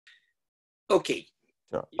Okay.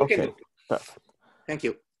 Sure. You can Okay. go. Perfect. Thank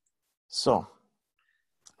you. So,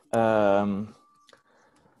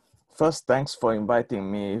 first, thanks for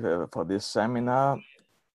inviting me for this seminar.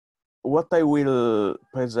 What I will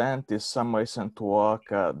present is some recent work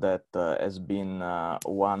that has been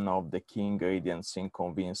one of the key ingredients in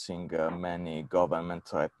convincing many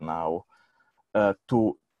governments right now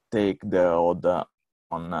to take the road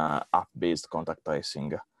on app-based contact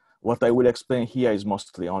tracing. What I will explain here is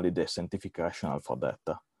mostly only the scientific rationale for that.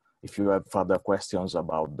 If you have further questions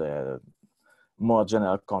about the more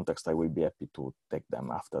general context, I will be happy to take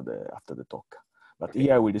them after the talk. But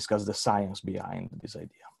here I will discuss the science behind this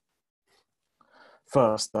idea.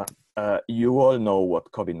 First, you all know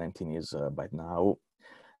what COVID-19 is by now.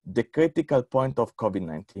 The critical point of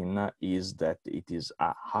COVID-19 is that it is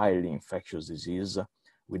a highly infectious disease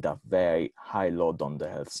with a very high load on the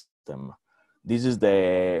health system. This is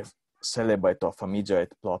the celebrated or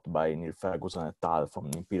famigerate plot by Neil Ferguson et al. From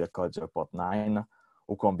Imperial College Report 9,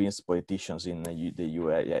 who convinced politicians in the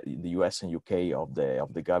US and UK of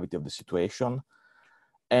the gravity of the situation.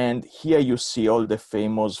 And here you see all the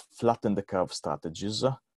famous flatten the curve strategies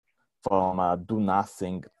from do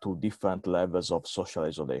nothing to different levels of social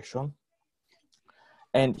isolation.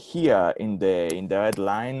 And here in the red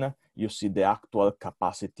line, you see the actual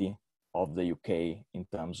capacity of the UK in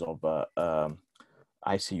terms of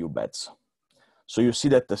ICU beds. So you see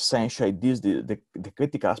that essentially the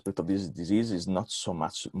critical aspect of this disease is not so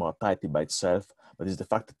much mortality by itself, but is the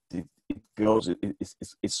fact that it grows,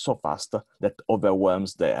 it's so fast that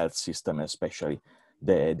overwhelms the health system, especially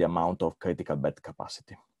the amount of critical bed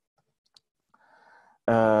capacity.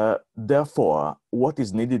 Therefore, what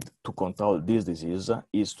is needed to control this disease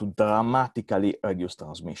is to dramatically reduce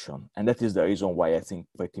transmission. And that is the reason why I think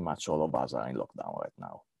pretty much all of us are in lockdown right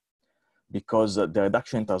now. Because the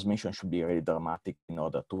reduction in transmission should be really dramatic in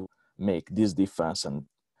order to make this difference and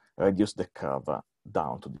reduce the curve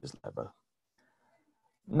down to this level.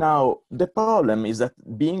 Now, the problem is that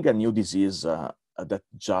being a new disease that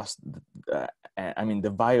just, I mean,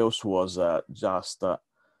 the virus was just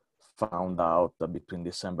found out between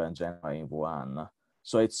December and January in Wuhan.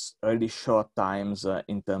 So it's really short times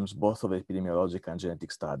in terms both of epidemiological and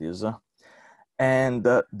genetic studies. And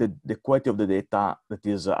the quality of the data that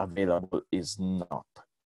is available is not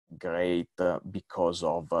great because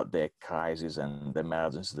of the crisis and the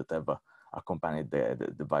emergencies that have accompanied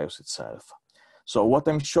the virus itself. So what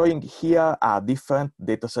I'm showing here are different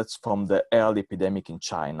data sets from the early epidemic in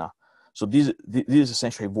China. So this is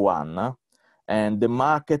essentially Wuhan. And the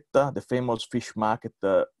market, the famous fish market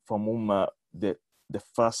from whom the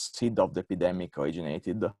first seed of the epidemic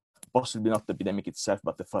originated, possibly not the epidemic itself,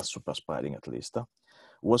 but the first super spreading at least,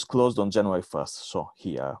 was closed on January 1st, so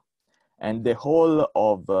here. And the whole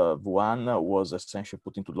of Wuhan was essentially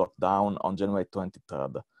put into lockdown on January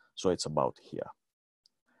 23rd, so it's about here.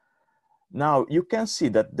 Now, you can see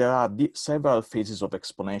that there are several phases of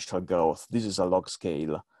exponential growth. This is a log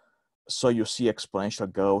scale. So you see exponential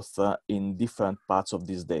growth in different parts of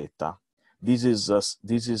this data. This is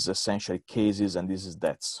essentially cases and this is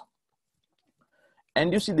deaths.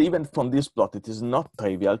 And you see that even from this plot, it is not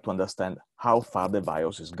trivial to understand how far the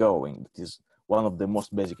virus is going. It is one of the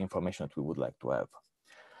most basic information that we would like to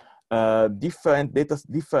have.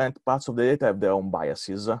 Different parts of the data have their own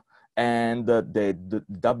biases, and the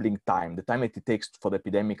doubling time, the time that it takes for the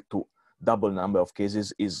epidemic to double the number of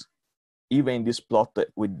cases is even in this plot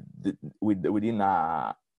within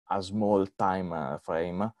a small time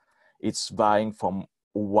frame, it's varying from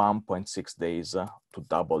 1.6 days to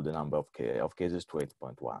double the number of cases to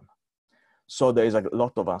 8.1. So there is a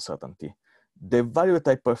lot of uncertainty. The value that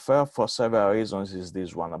I prefer for several reasons is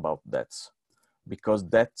this one about deaths, because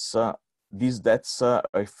these deaths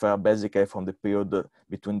refer basically from the period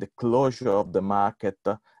between the closure of the market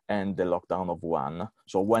and the lockdown of Wuhan.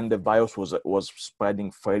 So when the virus was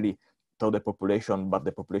spreading freely through the population, but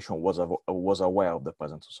the population was aware of the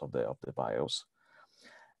presence of the virus.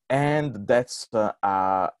 And that's, let's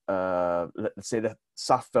say that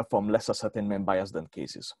suffer from less ascertainment bias than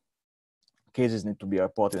cases. Cases need to be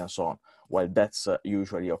reported and so on, while deaths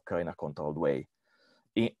usually occur in a controlled way.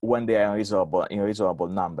 When they are in reasonable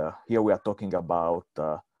number, here we are talking about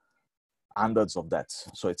hundreds of deaths.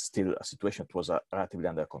 So it's still a situation that was relatively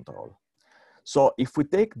under control. So if we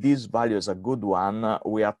take this value as a good one,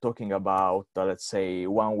 we are talking about, let's say,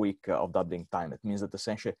 1 week of doubling time. It means that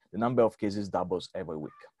essentially the number of cases doubles every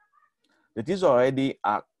week. That is already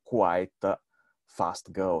a quite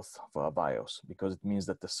fast growth for a virus, because it means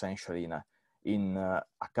that essentially in a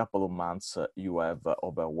couple of months, you have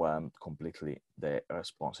overwhelmed completely the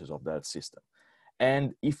responses of the health system.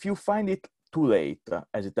 And if you find it too late,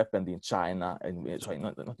 as it happened in China, and sorry,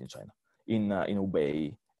 not in China, in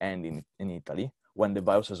Hubei and in Italy, when the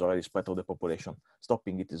virus has already spread to the population,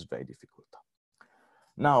 stopping it is very difficult.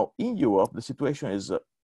 Now, in Europe, the situation is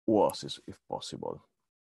worse, if possible.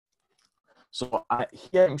 So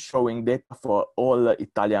here I'm showing data for all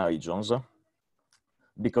Italian regions,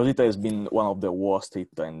 because it has been one of the worst hit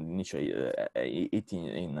in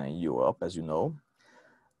Europe, as you know.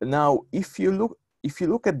 Now, if you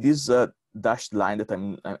look at this dashed line that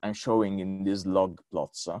I'm showing in these log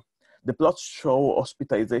plots, the plots show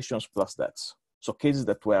hospitalizations plus deaths. So cases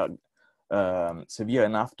that were severe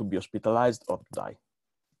enough to be hospitalized or to die.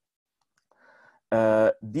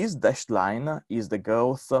 This dashed line is the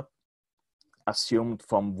growth assumed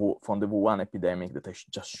from the Wuhan epidemic that I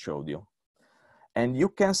just showed you. And you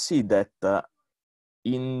can see that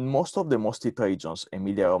in most of the most hit regions,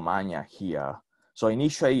 Emilia-Romagna here, so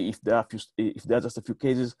initially, if there are just a few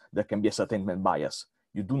cases, there can be a ascertainment bias.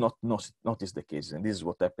 You do not notice the cases, and this is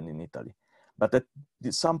what happened in Italy. But at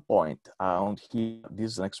some point around here,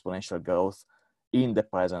 this is an exponential growth in the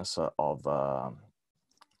presence of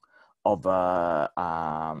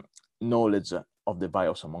knowledge of the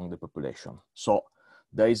virus among the population. So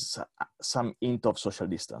there is some hint of social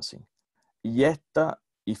distancing. Yet,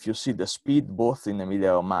 if you see the speed both in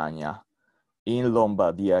Emilia-Romagna, in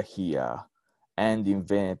Lombardia here, and in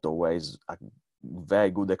Veneto, where is a very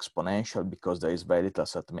good exponential because there is very little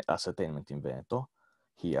ascertainment in Veneto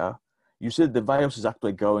here, you see that the virus is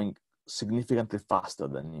actually growing significantly faster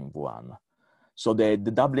than in Wuhan. So the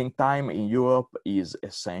doubling time in Europe is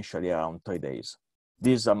essentially around 3 days.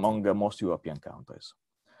 This is among most European countries.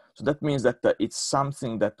 So that means that it's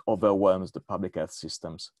something that overwhelms the public health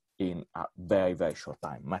systems in a very, very short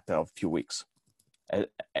time, matter of few weeks.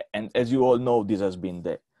 And as you all know, this has been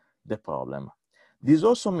the problem. This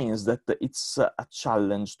also means that it's a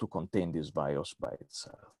challenge to contain this virus by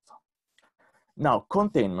itself. Now,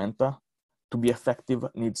 containment, to be effective,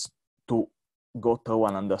 needs to go through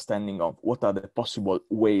an understanding of what are the possible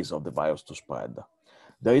ways of the virus to spread.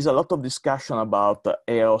 There is a lot of discussion about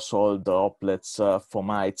aerosol, droplets,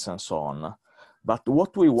 fomites, and so on. But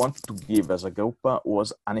what we wanted to give as a group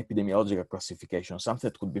was an epidemiological classification, something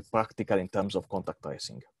that could be practical in terms of contact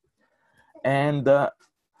tracing. And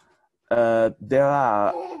there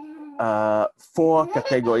are 4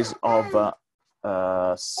 categories of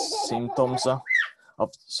symptoms,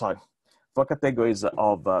 4 categories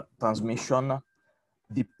of transmission,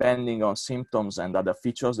 depending on symptoms and other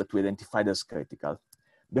features that we identified as critical.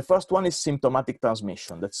 The first one is symptomatic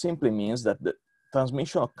transmission. That simply means that the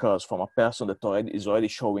transmission occurs from a person that is already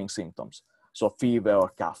showing symptoms, so fever or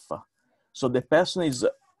cough. So the person is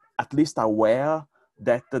at least aware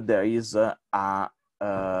that there is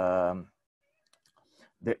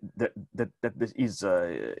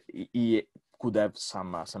he could have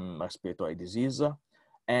some respiratory disease,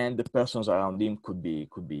 and the persons around him could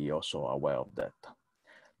be also aware of that.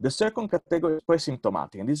 The second category is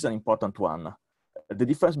pre-symptomatic, and this is an important one. The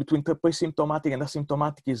difference between pre-symptomatic and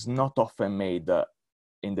asymptomatic is not often made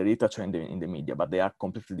in the literature and in the media, but they are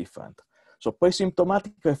completely different. So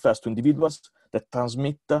pre-symptomatic refers to individuals that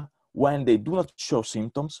transmit when they do not show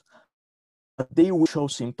symptoms, but they will show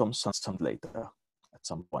symptoms some later, at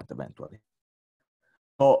some point eventually.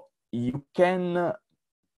 So you can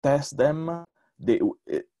test them.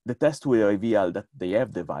 The test will reveal that they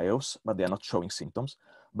have the virus, but they are not showing symptoms.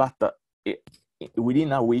 But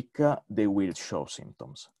within a week, they will show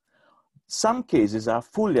symptoms. Some cases are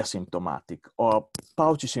fully asymptomatic or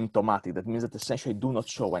pouchy symptomatic. That means that essentially do not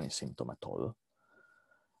show any symptom at all.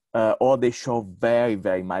 Or they show very,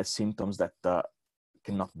 very mild symptoms that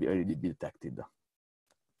cannot be really be detected.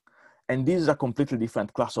 And this is a completely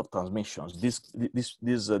different class of transmissions.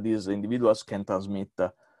 These individuals can transmit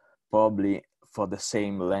probably for the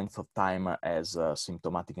same length of time as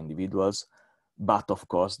symptomatic individuals, but of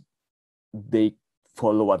course, they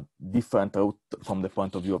follow a different route from the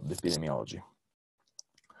point of view of the epidemiology.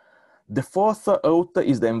 The fourth route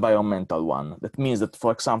is the environmental one. That means that,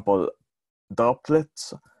 for example,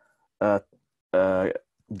 droplets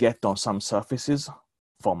get on some surfaces,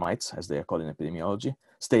 fomites, as they are called in epidemiology,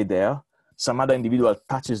 stay there. Some other individual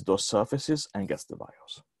touches those surfaces and gets the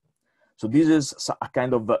virus. So this is a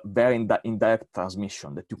kind of very indirect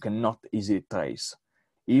transmission that you cannot easily trace.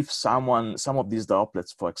 If some of these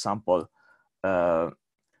droplets, for example,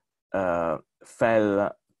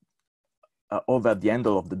 fell over the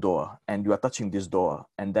handle of the door and you are touching this door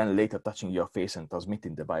and then later touching your face and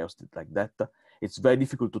transmitting the virus like that, it's very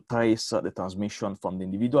difficult to trace the transmission from the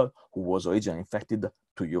individual who was originally infected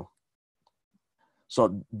to you.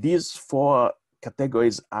 So these 4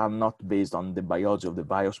 categories are not based on the biology of the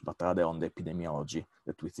virus, but rather on the epidemiology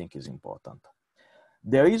that we think is important.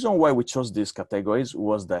 The reason why we chose these categories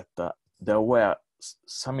was that there were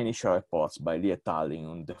some initial reports by Li et al.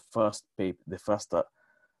 In the first paper,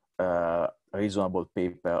 reasonable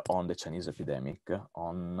paper on the Chinese epidemic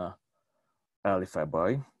on early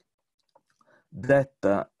February, that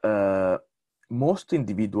most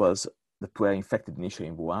individuals that were infected initially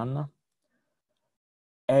in Wuhan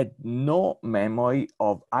had no memory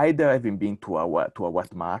of either having been to a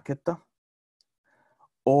wet market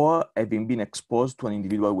or having been exposed to an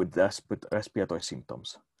individual with respiratory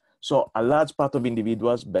symptoms. So a large part of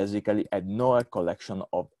individuals basically had no recollection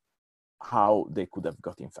of how they could have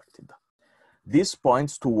got infected. This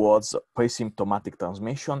points towards pre-symptomatic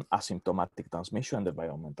transmission, asymptomatic transmission, and the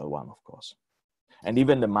environmental one, of course. And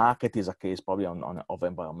even the market is a case probably of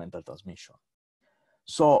environmental transmission.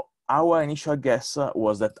 So our initial guess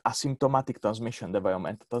was that asymptomatic transmission and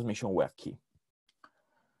environmental transmission were key.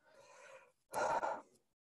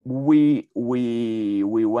 We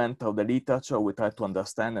went through the literature, we tried to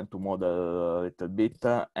understand and to model a little bit,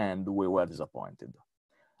 and we were disappointed.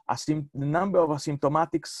 The number of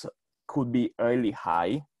asymptomatics could be really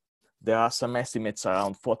high. There are some estimates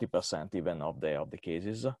around 40% even of the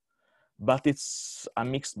cases, but it's a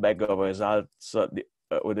mixed bag of results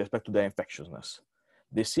with respect to their infectiousness.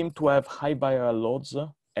 They seem to have high viral loads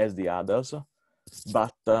as the others,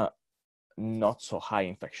 but not so high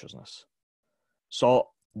infectiousness. So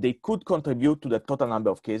they could contribute to the total number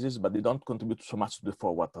of cases, but they don't contribute so much to the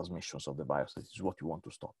forward transmissions of the virus. This is what you want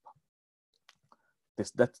to stop.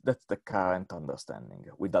 That's the current understanding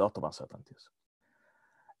with a lot of uncertainties.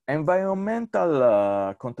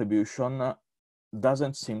 Environmental contribution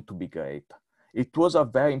doesn't seem to be great. It was a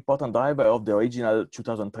very important driver of the original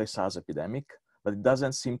 2003 SARS epidemic, but it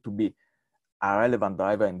doesn't seem to be a relevant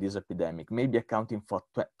driver in this epidemic, maybe accounting for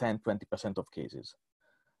 10–20% of cases.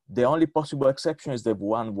 The only possible exception is the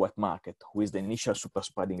Wuhan wet market, who is the initial super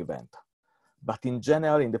spreading event. But in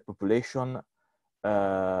general, in the population,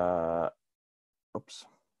 the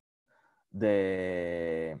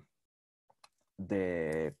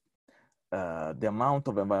amount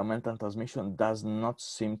of environmental transmission does not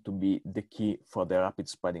seem to be the key for the rapid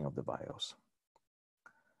spreading of the virus.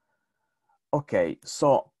 Okay,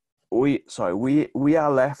 so we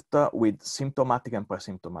are left with symptomatic and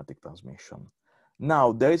pre-symptomatic transmission.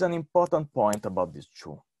 Now, there is an important point about these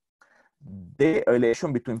two. The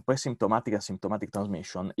relation between pre-symptomatic and symptomatic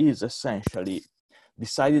transmission is essentially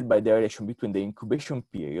decided by the relation between the incubation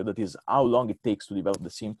period, that is how long it takes to develop the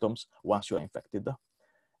symptoms once you are infected,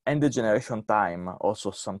 and the generation time,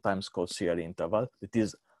 also sometimes called serial interval, that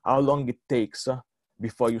is how long it takes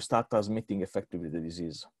before you start transmitting effectively the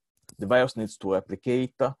disease. The virus needs to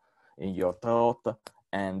replicate in your throat,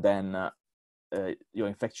 and then your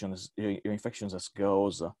infections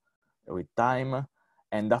grows with time,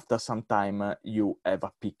 and after some time you have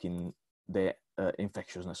a peak in the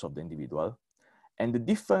infectiousness of the individual. And the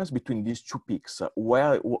difference between these two peaks,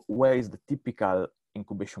 where is the typical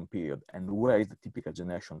incubation period and where is the typical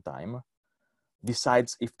generation time,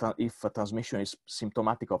 decides if transmission is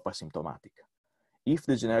symptomatic or pre-symptomatic. If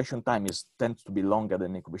the generation time tends to be longer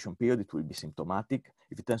than the incubation period, it will be symptomatic.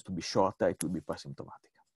 If it tends to be shorter, it will be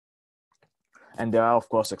pre-symptomatic. And there are, of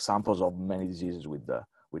course, examples of many diseases with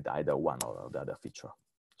either one or the other feature.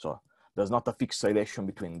 So there's not a fixed relation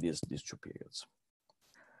between these two periods.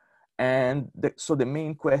 And so the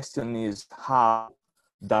main question is, how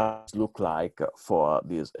does it look like for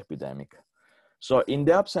this epidemic? So in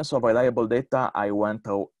the absence of reliable data, I went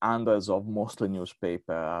through hundreds of mostly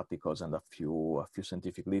newspaper articles and a few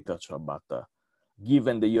scientific literature, but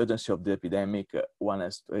given the urgency of the epidemic, one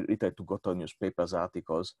has literally to go to newspapers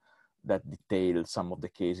articles that detail some of the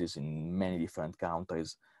cases in many different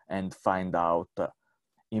countries and find out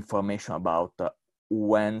information about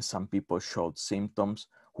when some people showed symptoms,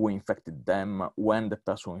 who infected them, when the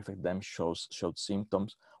person who infected them showed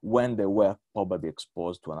symptoms, when they were probably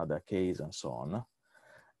exposed to another case, and so on.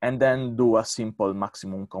 And then do a simple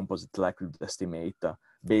maximum composite likelihood estimate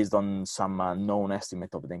based on some known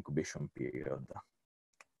estimate of the incubation period.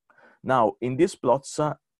 Now, in these plots,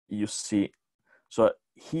 you see, so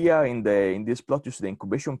here in this plot, you see the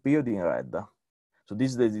incubation period in red. So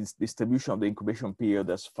this is the distribution of the incubation period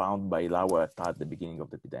as found by Lauer et al. At the beginning of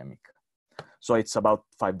the epidemic. So it's about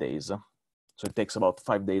 5 days. So it takes about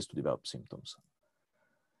 5 days to develop symptoms.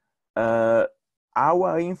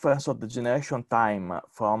 Our inference of the generation time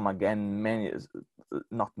from, again,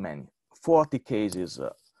 40 cases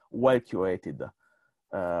well curated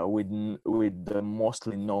with the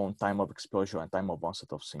mostly known time of exposure and time of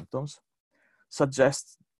onset of symptoms,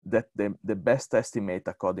 suggests that the best estimate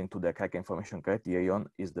according to the Kaka information criterion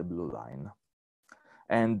is the blue line.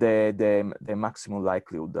 And the maximum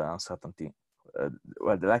likelihood uncertainty,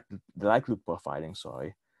 well, the likelihood profiling,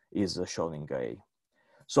 sorry, is shown in gray.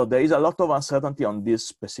 So there is a lot of uncertainty on this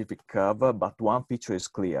specific curve, but one feature is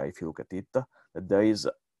clear if you look at it, that there is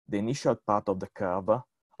the initial part of the curve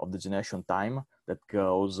of the generation time that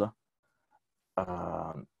grows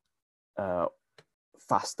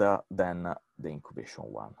faster than the incubation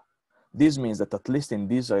one. This means that at least in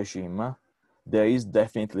this regime, there is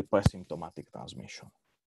definitely presymptomatic transmission.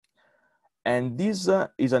 And this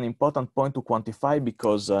is an important point to quantify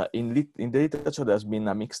because in the literature, there's been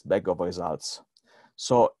a mixed bag of results.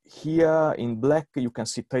 So here in black, you can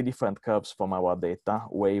see 3 different curves from our data,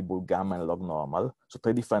 wave, gamma, and log normal. So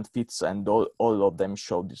 3 different fits, and all of them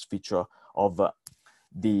show this feature of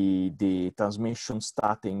the transmission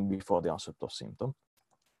starting before the onset of symptom.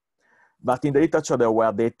 But in the literature, there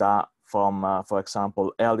were data from, for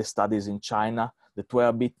example, early studies in China that were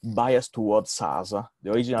a bit biased towards SARS.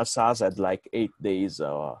 The original SARS had like 8 days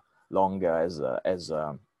or longer as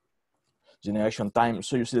generation time.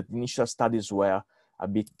 So you see that initial studies were a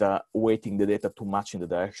bit weighting the data too much in the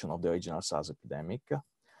direction of the original SARS epidemic.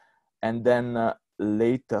 And then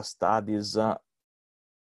later studies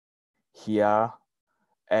here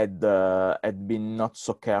had been not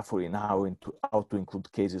so careful in how to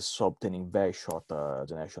include cases so obtaining very short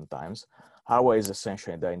generation times. However, is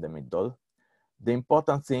essentially there in the middle. The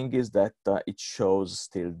important thing is that it shows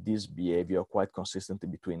still this behavior quite consistently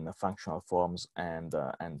between functional forms and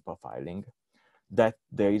profiling, that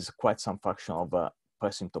there is quite some fraction of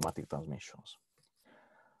presymptomatic transmissions.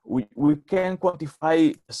 We can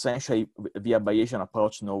quantify essentially via Bayesian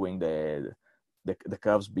approach, knowing the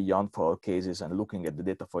curves beyond for all cases and looking at the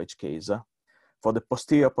data for each case, for the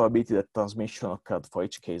posterior probability that transmission occurred for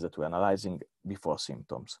each case that we're analyzing before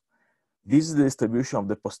symptoms. This is the distribution of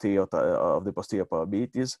the posterior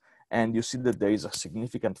probabilities, and you see that there is a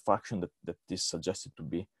significant fraction that is suggested to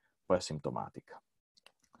be presymptomatic.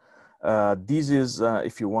 This is,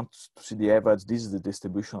 if you want to see the average, this is the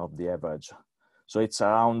distribution of the average. So it's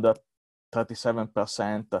around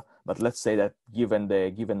 37%, but let's say that given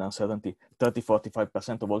uncertainty,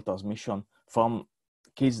 30–45% of all transmission from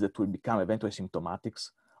cases that will become eventually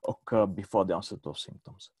symptomatics occur before the onset of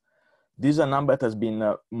symptoms. This is a number that has been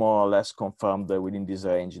more or less confirmed within this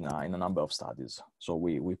range in a number of studies. So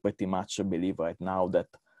we pretty much believe right now that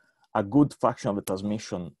a good fraction of the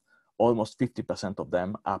transmission, almost 50% of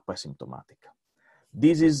them, are presymptomatic.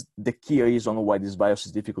 This is the key reason why this virus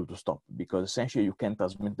is difficult to stop, because essentially you can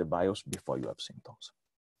transmit the virus before you have symptoms.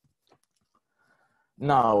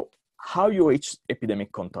 Now, how you reach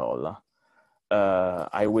epidemic control?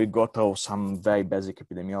 I will go through some very basic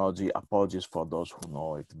epidemiology. Apologies for those who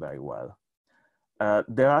know it very well.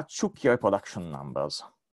 There are 2 key reproduction numbers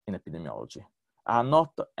in epidemiology. R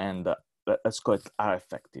naught and let's call it R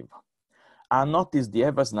effective. R naught is the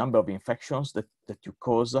average number of infections that you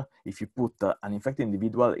cause if you put an infected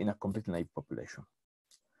individual in a completely naive population.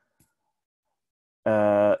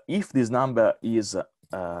 If this number is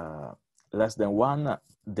less than 1,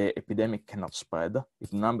 the epidemic cannot spread.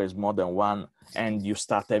 If the number is more than 1 and you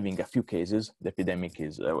start having a few cases, the epidemic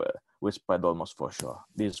will spread almost for sure.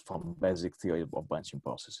 This is from basic theory of branching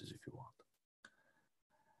processes, if you want.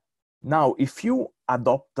 Now, if you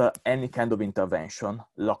adopt any kind of intervention,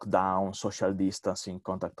 lockdown, social distancing,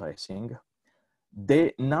 contact tracing,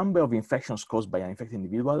 the number of infections caused by an infected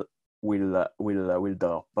individual will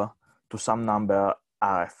drop to some number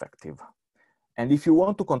R effective. And if you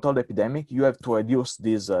want to control the epidemic, you have to reduce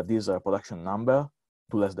this reproduction number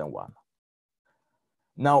to less than 1.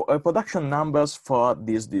 Now, reproduction numbers for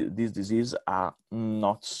this disease are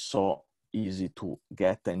not so easy to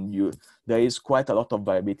get, and there is quite a lot of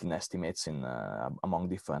variability in estimates among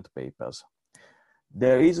different papers.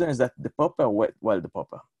 The reason is that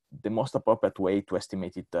the most appropriate way to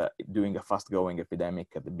estimate it during a fast-growing epidemic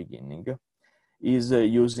at the beginning is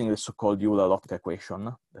using the so-called Euler-Lotka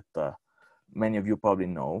equation that many of you probably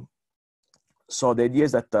know. So the idea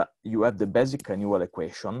is that you have the basic renewal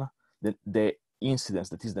equation, the incidence,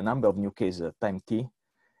 that is the number of new cases at time t,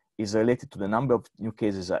 is related to the number of new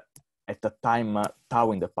cases at the time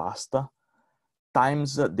tau in the past,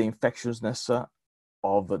 times the infectiousness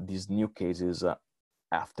of these new cases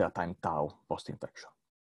after time tau post-infection.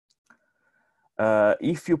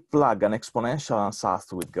 If you plug an exponential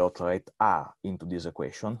ansatz with growth rate R into this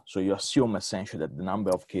equation, so you assume essentially that the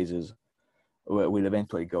number of cases will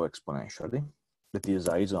eventually grow exponentially. That is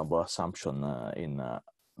a reasonable assumption in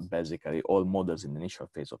basically all models in the initial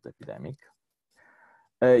phase of the epidemic.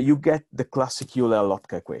 You get the classic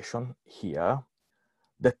Euler-Lotka equation here.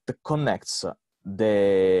 that connects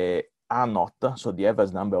the R naught, so the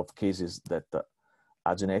average number of cases that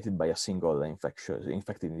are generated by a single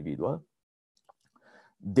infected individual,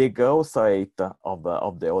 the growth rate of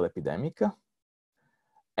the whole epidemic,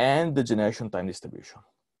 and the generation time distribution.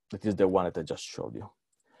 That is the one that I just showed you.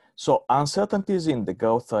 So uncertainties in the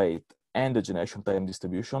growth rate and the generation time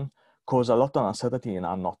distribution cause a lot of uncertainty in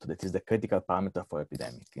R naught, that is the critical parameter for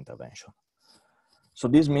epidemic intervention. So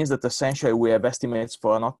this means that essentially we have estimates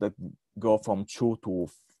for R naught that go from 2 to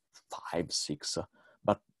 5, 6,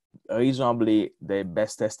 but reasonably the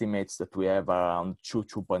best estimates that we have are around 2,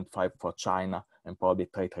 2.5 for China, and probably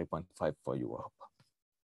 3, 3.5 for Europe.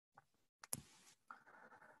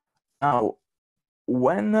 Now,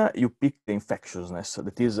 when you pick the infectiousness,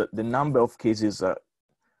 that is the number of cases, of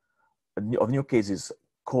new cases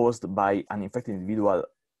caused by an infected individual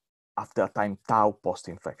after a time tau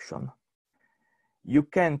post-infection, you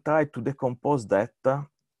can try to decompose that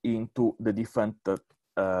into the different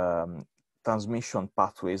transmission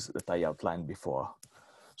pathways that I outlined before.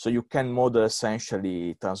 So you can model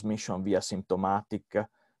essentially transmission via symptomatic,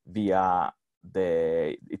 via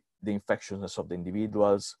the infectiousness of the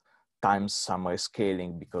individuals, times summary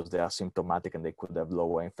scaling because they are symptomatic and they could have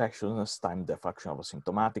lower infectiousness, times the fraction of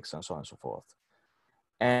asymptomatics, and so on and so forth.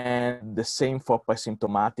 And the same for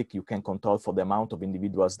pre-symptomatic, you can control for the amount of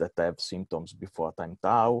individuals that have symptoms before time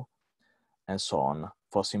tau, and so on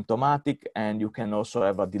for symptomatic, and you can also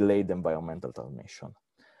have a delayed environmental transmission.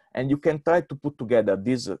 And you can try to put together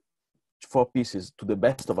these 4 pieces to the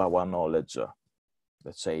best of our knowledge,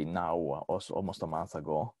 let's say now, also almost a month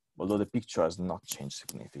ago, although the picture has not changed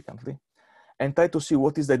significantly, and try to see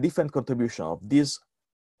what is the different contribution of these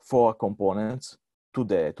 4 components to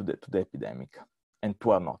the epidemic, and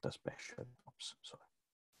to R naught especially. Oops, sorry.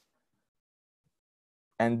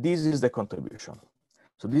 And this is the contribution.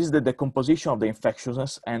 So this is the decomposition of the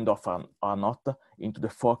infectiousness and of R naught into the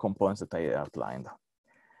 4 components that I outlined.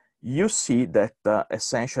 You see that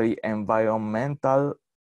essentially environmental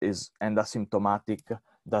and asymptomatic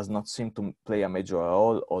does not seem to play a major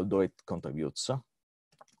role, although it contributes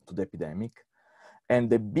to the epidemic.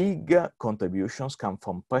 And the big contributions come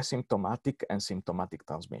from pre-symptomatic and symptomatic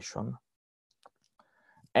transmission.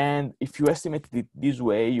 And if you estimate it this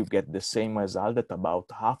way, you get the same result that about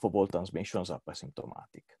half of all transmissions are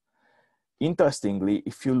pre-symptomatic. Interestingly,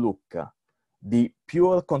 if you look, the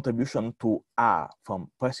pure contribution to R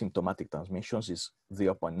from pre-symptomatic transmissions is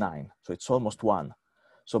 0.9, so it's almost 1.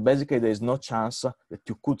 So basically, there is no chance that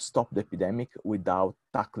you could stop the epidemic without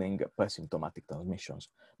tackling pre-symptomatic transmissions,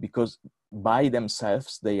 because by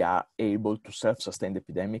themselves, they are able to self-sustain the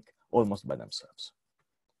epidemic almost by themselves.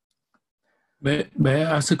 May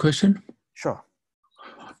I ask a question? Sure.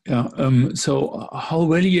 Yeah. So how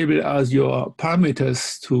variable are your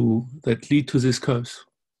parameters that lead to these curves?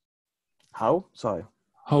 How? Sorry.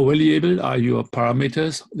 How variable are your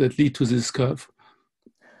parameters that lead to this curve?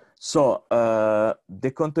 So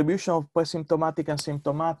the contribution of pre-symptomatic and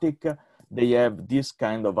symptomatic, they have this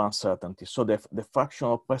kind of uncertainty. So the fraction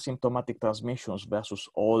of pre-symptomatic transmissions versus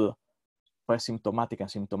all pre-symptomatic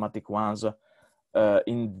and symptomatic ones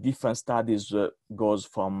in different studies goes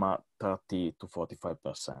from 30 to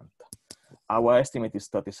 45%. Our estimate is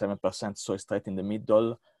 37%, so it's right in the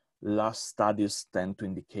middle. Last studies tend to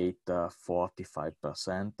indicate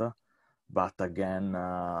 45%, but again,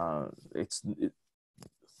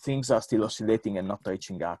 things are still oscillating and not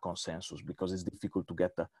reaching our consensus because it's difficult to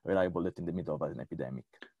get reliable data in the middle of an epidemic.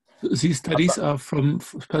 These studies are from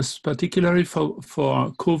particularly for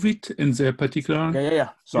COVID in their particular. Yeah.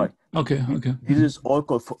 Sorry. Okay. This is all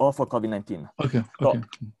for COVID-19. Okay.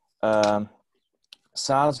 So,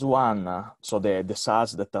 SARS-1, so the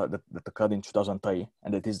SARS that occurred in 2003,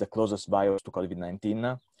 and that is the closest virus to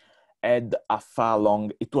COVID-19, had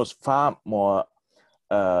it was far more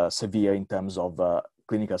severe in terms of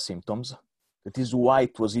clinical symptoms. That is why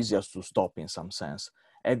it was easier to stop in some sense.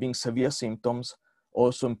 Having severe symptoms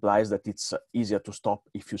also implies that it's easier to stop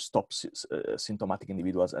if you stop symptomatic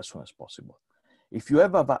individuals as soon as possible. If you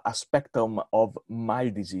have a spectrum of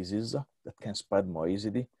mild diseases that can spread more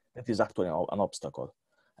easily, that is actually an obstacle.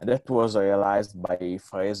 And that was realized by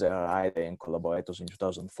Fraser, Riley, and collaborators in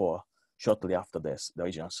 2004, shortly after the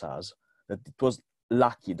original SARS, that it was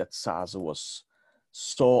lucky that SARS was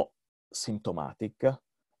so symptomatic,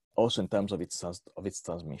 also in terms of its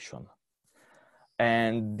transmission.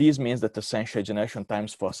 And this means that essentially generation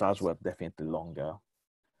times for SARS were definitely longer.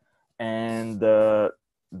 And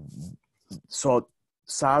so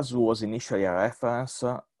SARS was initially a reference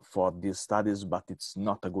for these studies, but it's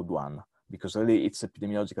not a good one because really its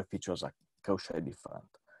epidemiological features are crucially different.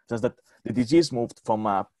 Just that the disease moved from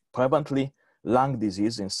a prevalently lung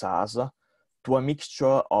disease in SARS to a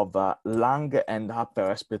mixture of lung and upper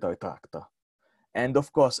respiratory tract. And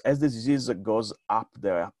of course, as the disease goes up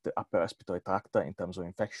the upper respiratory tract in terms of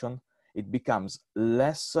infection, it becomes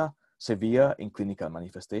less severe in clinical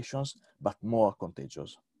manifestations, but more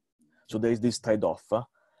contagious. So there is this trade-off.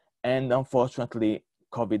 And unfortunately,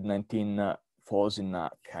 COVID-19 falls in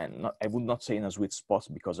a I would not say in a sweet spot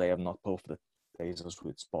because I have not proved that there is a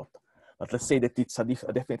sweet spot. But let's say that it's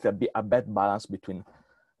definitely a bad balance between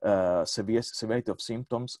severity of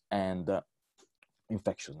symptoms and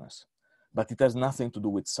infectiousness. But it has nothing to do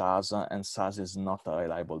with SARS, and SARS is not a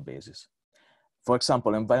reliable basis. For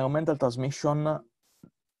example, environmental transmission,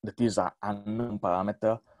 that is an unknown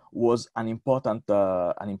parameter, was an important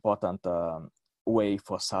way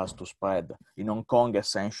for SARS to spread. In Hong Kong,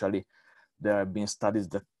 essentially, there have been studies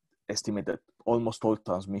that estimate that almost all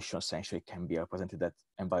transmission essentially can be represented as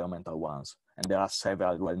environmental ones. And there are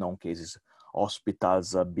several well-known cases,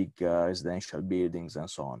 hospitals, big residential buildings, and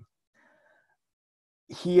so on.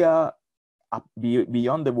 Here,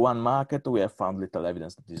 beyond the one market, we have found little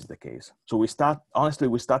evidence that this is the case. So we started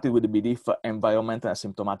with the belief environmental and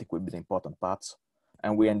symptomatic would be the important parts,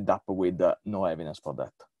 and we ended up with no evidence for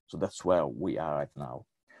that. So that's where we are right now.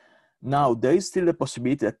 Now, there is still the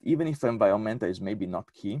possibility that even if environmental is maybe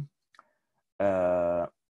not key,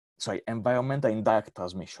 environmental indirect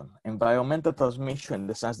transmission. Environmental transmission in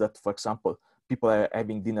the sense that, for example, people are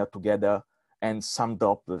having dinner together and some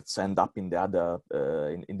droplets end up in the other,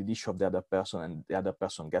 in the dish of the other person, and the other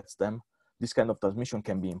person gets them. This kind of transmission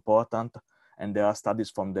can be important. And there are studies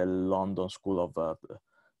from the London School of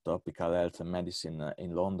Tropical Health and Medicine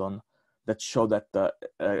in London that show that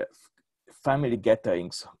family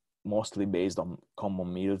gatherings, mostly based on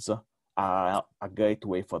common meals, are a great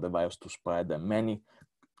way for the virus to spread. And many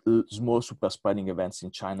small super spreading events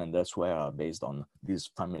in China and elsewhere are based on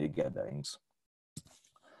these family gatherings.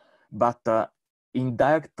 But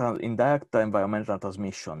indirect environmental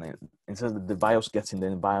transmission, in the sense that the virus gets in the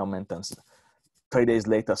environment and 3 days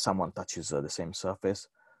later someone touches the same surface,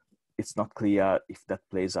 it's not clear if that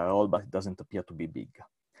plays a role, but it doesn't appear to be big.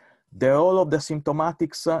 The role of the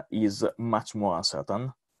symptomatics is much more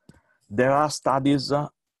uncertain. There are studies,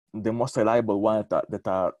 the most reliable ones that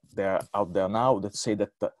are out there now, that say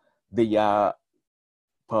that they are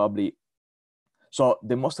probably. So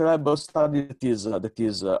the most reliable study that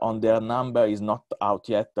is on their number is not out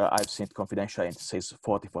yet. I've seen it confidentially, and it says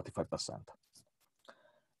 40–45%.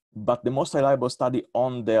 But the most reliable study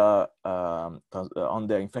on their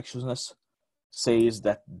infectiousness says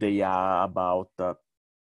that they are about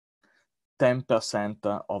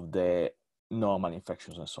 10% of the normal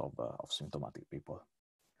infectiousness of symptomatic people.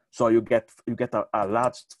 So you get a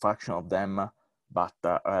large fraction of them, but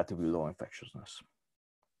relatively low infectiousness.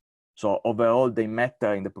 So overall, they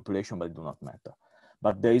matter in the population, but they do not matter.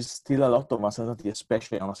 But there is still a lot of uncertainty,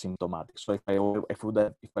 especially on asymptomatic. So if I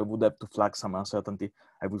would have to flag some uncertainty,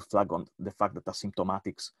 I would flag on the fact that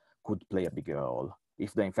asymptomatics could play a bigger role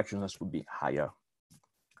if the infectiousness would be higher.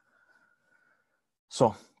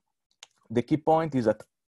 So the key point is that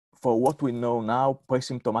for what we know now,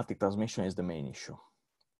 pre-symptomatic transmission is the main issue.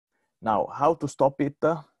 Now, how to stop it?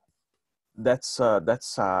 That's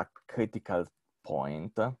a critical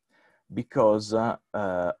point. Because,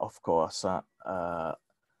 of course,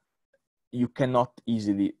 you cannot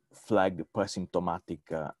easily flag pre-symptomatic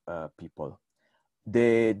people.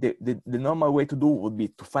 The normal way to do would be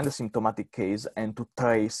to find a symptomatic case and to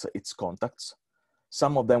trace its contacts.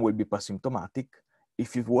 Some of them will be pre-symptomatic.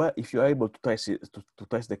 If you're able to trace to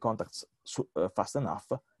trace the contacts fast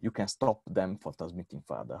enough, you can stop them from transmitting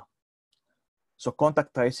further. So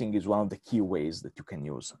contact tracing is one of the key ways that you can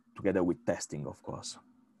use, together with testing, of course.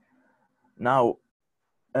 Now,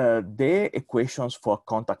 the equations for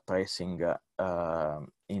contact tracing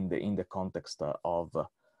in the context of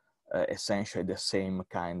essentially the same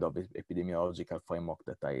kind of epidemiological framework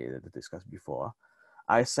that I discussed before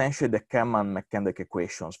are essentially the Kerman-McKendrick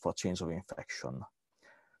equations for chains of infection.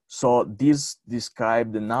 So these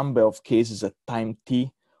describe the number of cases at time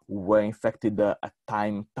t who were infected at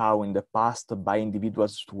time tau in the past by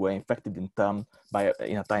individuals who were infected in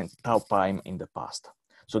a time tau prime in the past.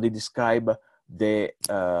 So they describe the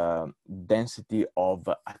density of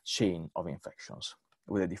a chain of infections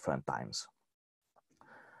with the different times.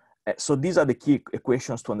 So these are the key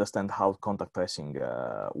equations to understand how contact tracing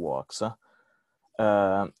works.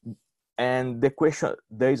 And the equation,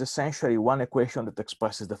 there is essentially one equation that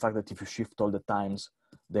expresses the fact that if you shift all the times,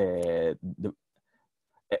 it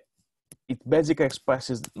basically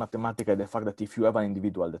expresses mathematically the fact that if you have an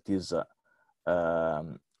individual that is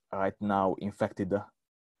right now infected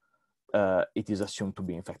it is assumed to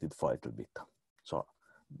be infected for a little bit. So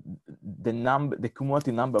the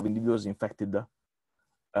cumulative number of individuals infected,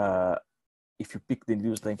 if you pick the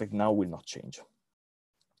individuals that are infected now, will not change.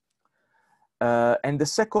 And the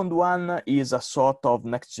second one is a sort of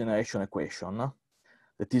next generation equation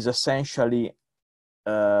that is essentially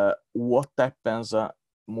what happens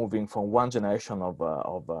moving from one generation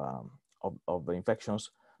of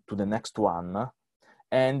infections to the next one,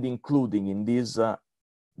 and including in this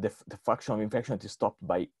the fraction of infection that is stopped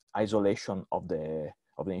by isolation of the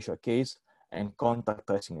initial case and contact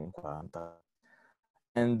tracing in quarantine.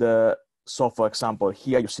 And so, for example,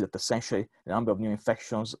 here you see that essentially the number of new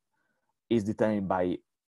infections is determined by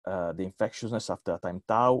the infectiousness after a time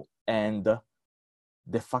tau, and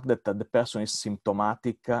the fact that the person is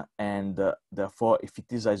symptomatic, and therefore, if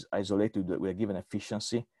it is isolated with a given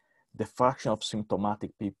efficiency, the fraction of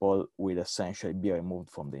symptomatic people will essentially be removed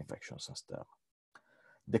from the infectiousness term.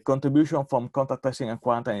 The contribution from contact tracing and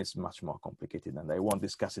quarantine is much more complicated, and I won't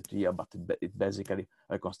discuss it here, but it basically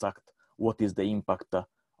reconstructs what is the impact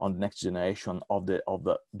on the next generation of the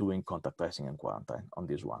doing contact tracing and quarantine on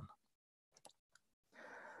this one.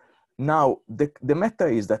 Now, the matter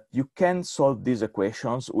is that you can solve these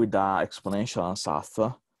equations with an exponential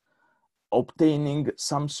ansatz, obtaining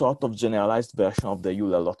some sort of generalized version of the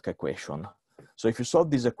Euler-Lotka equation. So if you solve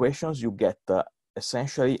these equations, you get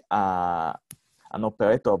essentially an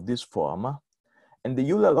operator of this form. And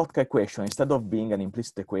the Euler-Lotka equation, instead of being an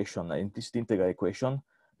implicit equation, an implicit integral equation,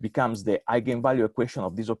 becomes the eigenvalue equation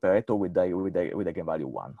of this operator with eigenvalue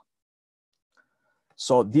 1.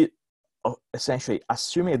 So essentially,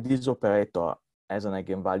 assuming this operator as an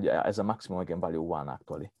eigenvalue, as a maximum eigenvalue 1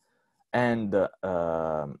 actually, and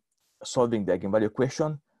solving the eigenvalue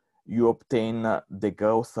equation, you obtain the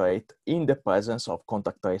growth rate in the presence of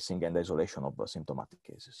contact tracing and isolation of symptomatic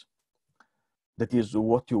cases. That is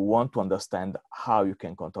what you want to understand how you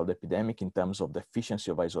can control the epidemic in terms of the efficiency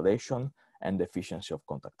of isolation and the efficiency of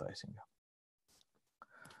contact tracing.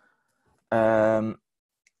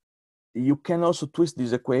 You can also twist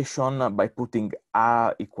this equation by putting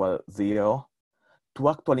R equal 0 to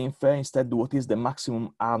actually infer instead what is the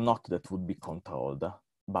maximum R naught that would be controlled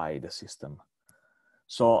by the system.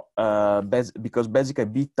 So because basically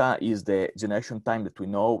beta is the generation time that we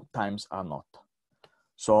know times R naught.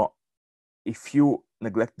 So if you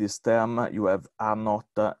neglect this term, you have R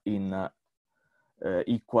naught in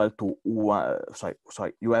equal to 1, sorry,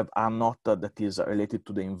 you have R naught that is related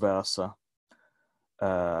to the inverse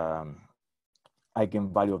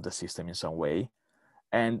eigenvalue of the system in some way.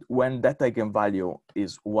 And when that eigenvalue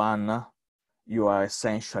is 1, you are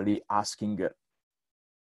essentially asking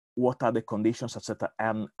what are the conditions such that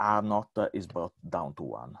R naught is brought down to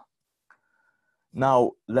 1.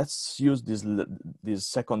 Now, let's use this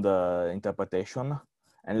second interpretation,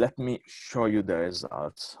 and let me show you the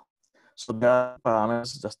results. So there are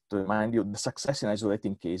parameters, just to remind you, the success in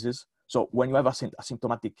isolating cases. So when you have a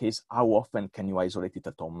symptomatic case, how often can you isolate it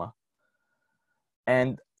at home?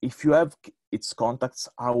 And if you have its contacts,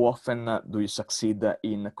 how often do you succeed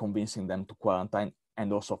in convincing them to quarantine?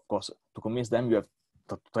 And also, of course, to convince them, you have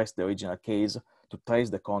to trace the original case, to trace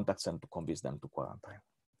the contacts, and to convince them to quarantine.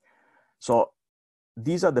 So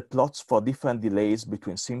these are the plots for different delays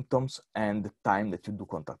between symptoms and the time that you do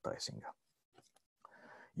contact tracing.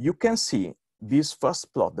 You can see this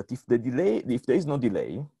first plot that if there is no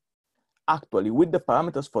delay, actually with the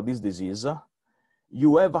parameters for this disease,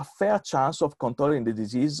 you have a fair chance of controlling the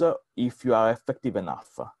disease if you are effective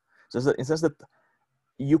enough. So in the sense that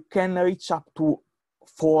you can reach up to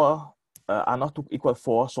 4, are not equal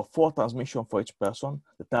 4, so 4 transmission for each person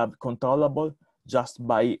that are controllable just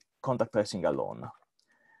by contact tracing alone.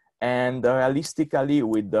 And realistically,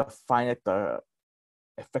 with the finite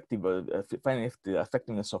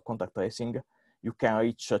effectiveness of contact tracing, you can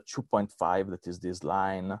reach 2.5, that is this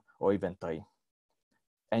line, or even 3.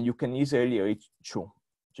 And you can easily reach 2.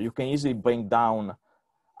 So you can easily bring down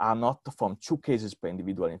R naught from 2 cases per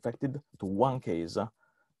individual infected to 1 case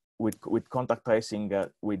with contact tracing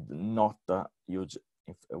with not huge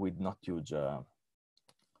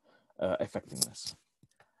effectiveness.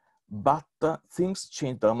 But things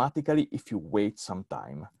change dramatically if you wait some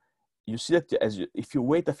time. You see that if you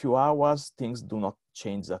wait a few hours, things do not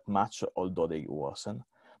change that much, although they worsen.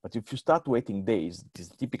 But if you start waiting days, this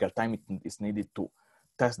typical time it is needed to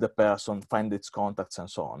test the person, find its contacts, and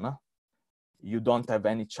so on, you don't have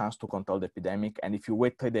any chance to control the epidemic. And if you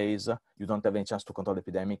wait 3 days, you don't have any chance to control the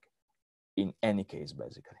epidemic in any case,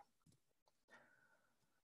 basically.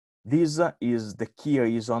 This is the key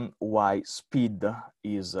reason why speed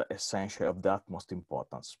is essentially of the utmost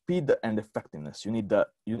importance. Speed and effectiveness. You need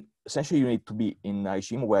essentially you need to be in a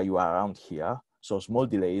regime where you are around here, so small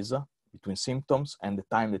delays between symptoms and the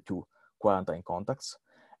time that you quarantine contacts,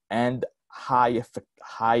 and high,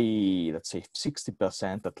 let's say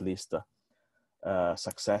 60% at least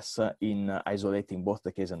success in isolating both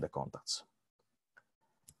the case and the contacts.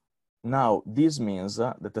 Now, this means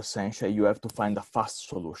that essentially you have to find a fast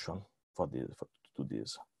solution to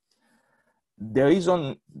this. The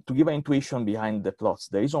reason, to give an intuition behind the plots,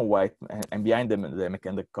 the reason why, and behind the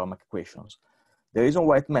mechanical equations, the reason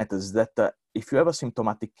why it matters is that if you have a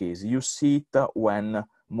symptomatic case, you see it when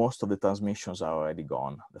most of the transmissions are already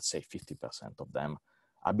gone, let's say 50% of them,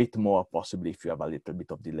 a bit more possibly if you have a little bit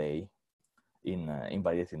of delay in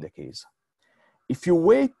validating the case. If you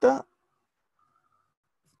wait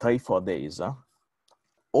 3-4 days,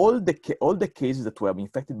 all the cases that were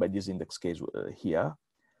infected by this index case here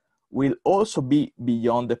will also be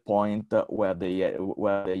beyond the point where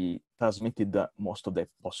they transmitted most of the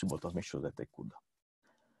possible transmissions that they could.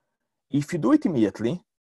 If you do it immediately,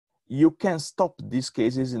 you can stop these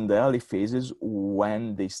cases in the early phases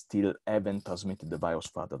when they still haven't transmitted the virus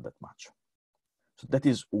further that much. So that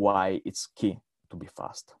is why it's key to be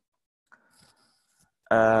fast.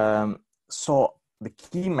 So the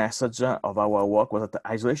key message of our work was that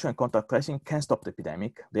isolation and contact tracing can stop the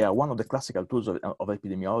epidemic. They are one of the classical tools of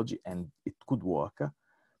epidemiology, and it could work,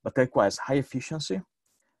 but requires high efficiency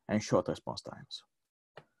and short response times.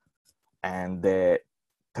 And the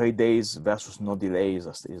 3 days versus no delays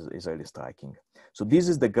is really striking. So this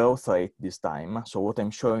is the growth rate this time. So what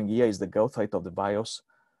I'm showing here is the growth rate of the virus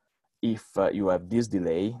if you have this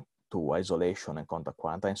delay to isolation and contact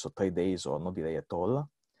quarantine, so 3 days or no delay at all.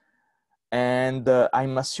 And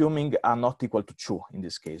I'm assuming are not equal to 2 in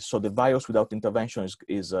this case. So the virus without intervention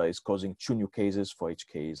is causing 2 new cases for each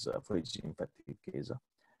case, for each infected case.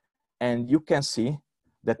 And you can see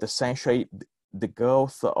that essentially the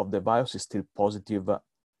growth of the virus is still positive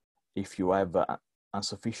if you have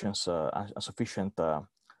insufficient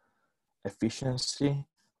efficiency,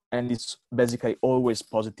 and it's basically always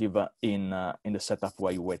positive in the setup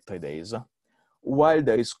where you wait 3 days. While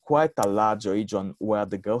there is quite a large region where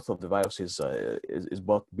the growth of the virus is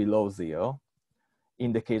brought below 0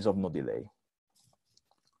 in the case of no delay.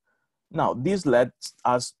 Now, this led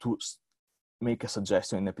us to make a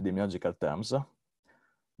suggestion in epidemiological terms,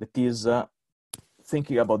 that is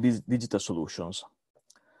thinking about these digital solutions.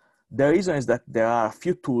 The reason is that there are a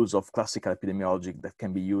few tools of classical epidemiology that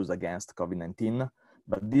can be used against COVID-19,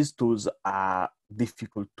 but these tools are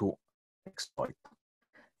difficult to exploit.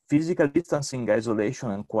 Physical distancing,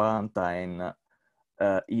 isolation, and quarantine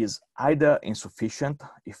is either insufficient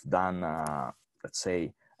if done, let's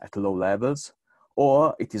say, at low levels,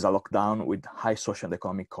 or it is a lockdown with high social and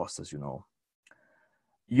economic costs, as you know.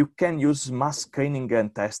 You can use mass screening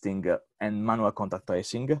and testing and manual contact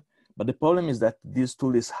tracing, but the problem is that this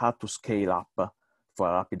tool is hard to scale up for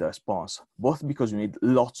a rapid response, both because you need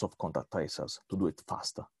lots of contact tracers to do it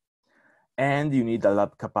faster, and you need a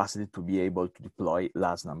lab capacity to be able to deploy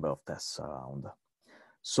large number of tests around.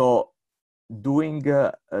 So doing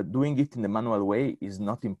it in the manual way is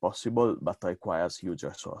not impossible, but requires huge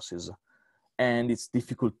resources. And it's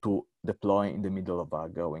difficult to deploy in the middle of a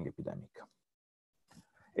growing epidemic.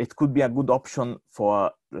 It could be a good option for,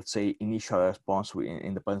 let's say, initial response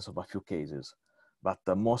in the presence of a few cases, but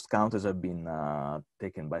most countries have been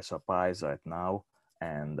taken by surprise right now.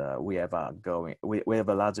 And we have a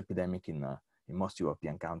large epidemic in most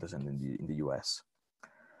European countries and in the US.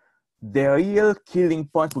 The real killing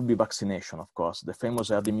point would be vaccination, of course. The famous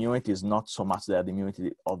herd immunity is not so much the herd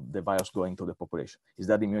immunity of the virus going to the population, it's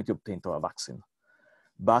the herd immunity obtained through a vaccine.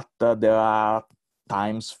 But there are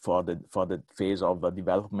times for the phase of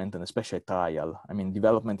development and especially trial. I mean,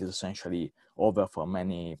 development is essentially over for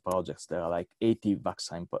many projects. There are like 80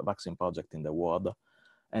 vaccine projects in the world,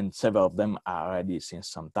 and several of them are ready since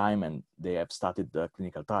some time, and they have started the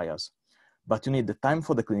clinical trials. But you need the time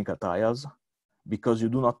for the clinical trials, because you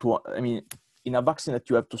do not want, I mean, in a vaccine that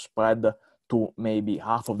you have to spread to maybe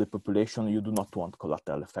half of the population, you do not want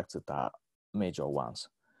collateral effects that are major ones.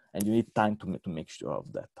 And you need time to make sure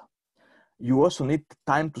of that. You also need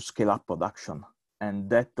time to scale up production. And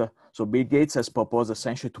that, so Bill Gates has proposed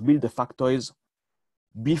essentially to build the factories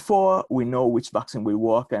before we know which vaccine will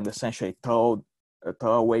work, and essentially throw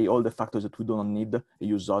away all the factors that we do not need, and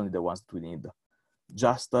use only the ones that we need.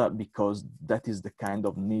 Just because that is the kind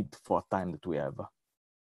of need for time that we have.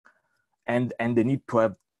 And the need to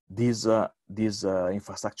have this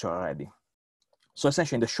infrastructure ready. So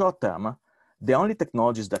essentially in the short term, the only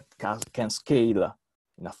technologies that can scale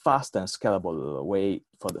in a fast and scalable way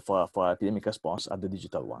for epidemic response are the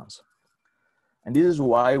digital ones. And this is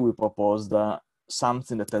why we proposed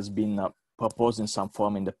something that has been proposed in some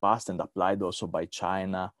form in the past and applied also by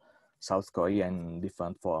China, South Korea in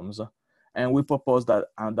different forms. And we proposed an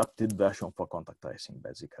adapted version for contact tracing,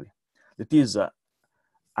 basically. That is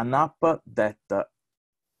an app that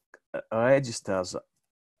registers,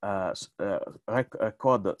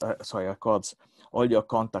 records all your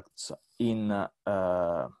contacts in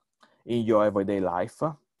your everyday life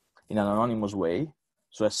in an anonymous way.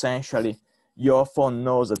 So essentially, your phone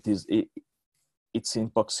knows that it's in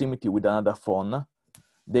proximity with another phone.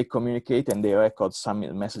 They communicate and they record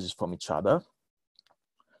some messages from each other.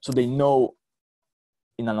 So they know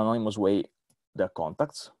in an anonymous way their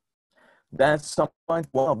contacts. Then at some point,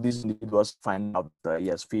 one of these individuals find out he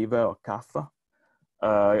has fever or cough.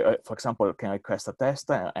 For example, can request a test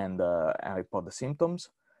and report the symptoms,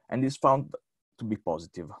 and is found to be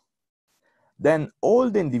positive. Then all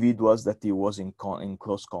the individuals that he was in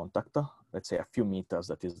close contact, let's say a few meters,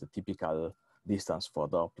 that is the typical distance for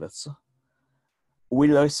droplets,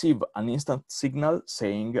 will receive an instant signal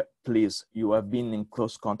saying, please, you have been in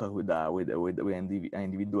close contact with an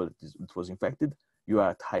individual that was infected. You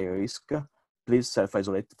are at high risk. Please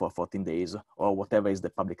self-isolate for 14 days or whatever is the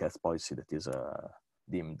public health policy that is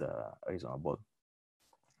deemed reasonable.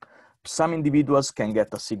 Some individuals can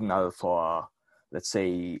get a signal for, let's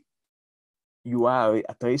say, you are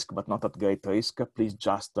at risk, but not at great risk. Please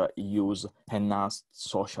just use enhanced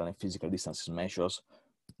social and physical distancing measures.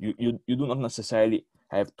 You do not necessarily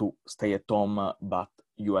have to stay at home, but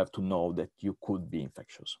you have to know that you could be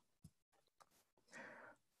infectious.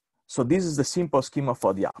 So this is the simple schema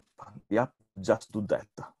for the app. The app just do that,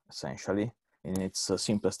 essentially, in its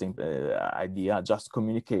simplest idea, just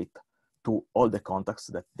communicate to all the contacts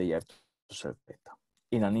that they have to serve data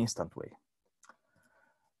in an instant way.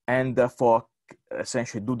 And for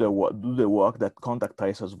essentially do the work that contact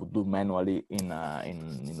tracers would do manually in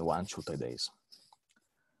 1, 2, 3 days.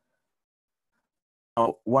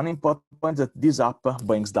 Now, one important point that this app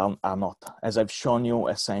brings down are not. As I've shown you,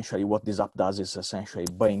 essentially what this app does is essentially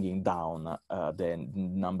bringing down the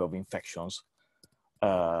number of infections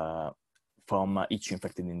from each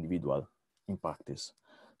infected individual in practice.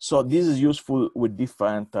 So this is useful with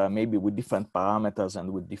different, maybe with different parameters and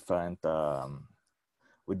with different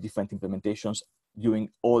implementations during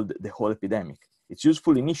the whole epidemic. It's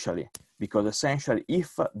useful initially because essentially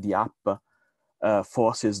if the app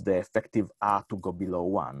forces the effective R to go below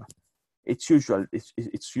 1, it's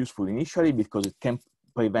useful initially because it can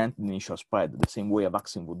prevent the initial spread the same way a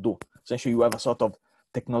vaccine would do. Essentially, you have a sort of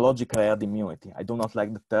technological herd immunity. I do not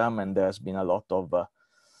like the term, and there's been a lot of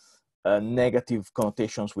negative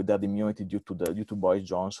connotations with herd immunity due to Boris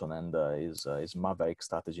Johnson and his maverick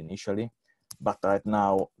strategy initially. But right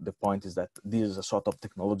now, the point is that this is a sort of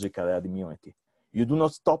technological herd immunity. You do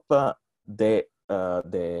not stop the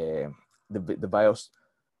virus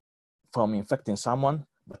from infecting someone,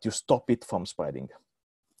 but you stop it from spreading.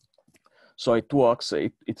 So it works.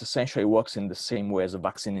 It essentially works in the same way as a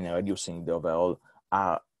vaccine in reducing the overall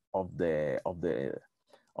R of the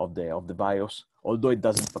virus, although it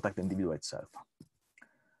doesn't protect the individual itself.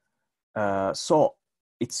 So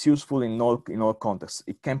it's useful in all contexts.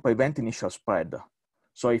 It can prevent initial spread.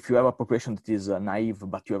 So if you have a population that is naive,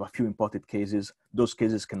 but you have a few imported cases, those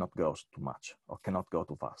cases cannot grow too much or cannot grow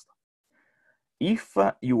too fast. If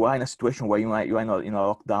you are in a situation where you are in a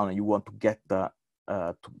lockdown and you want to get the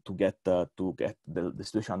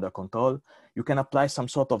situation under control, you can apply some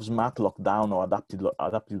sort of smart lockdown or adaptive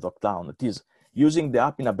lockdown. That is using the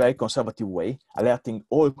app in a very conservative way, alerting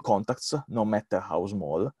all contacts, no matter how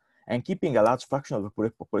small, and keeping a large fraction of the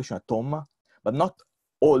population at home, but not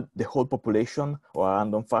the whole population or a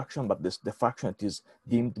random fraction, but the fraction that is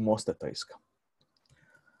deemed most at risk.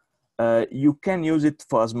 You can use it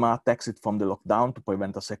for a smart exit from the lockdown to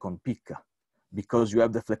prevent a second peak, because you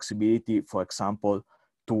have the flexibility, for example,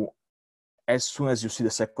 to, as soon as you see the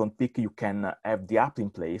second peak, you can have the app in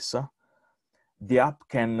place. The app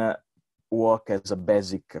can work as a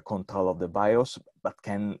basic control of the virus, but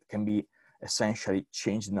can be essentially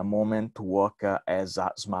changed in a moment to work as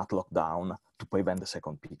a smart lockdown to prevent the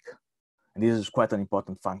second peak. And this is quite an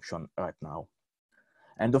important function right now.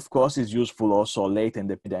 And of course, it's useful also late in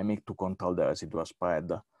the epidemic to control the residual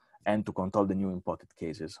spread and to control the new imported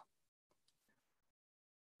cases.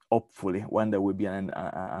 Hopefully, when there will be a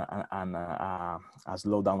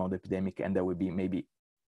slowdown of the epidemic and there will be maybe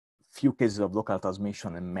few cases of local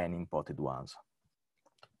transmission and many imported ones.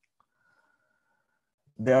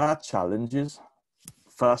 There are challenges.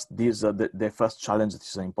 first, the first challenge that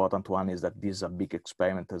is an important one is that this big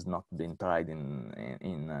experiment has not been tried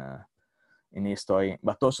in history,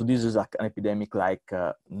 but also this is an epidemic like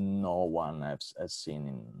no one has seen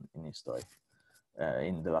in history,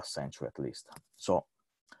 in the last century at least. So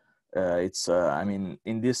it's, I mean,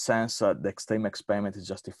 in this sense, the extreme experiment is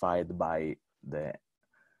justified by the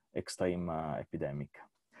extreme epidemic.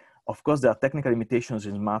 Of course, there are technical limitations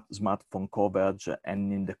in smartphone coverage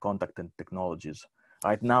and in the contact and technologies.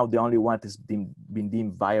 Right now, the only one that has been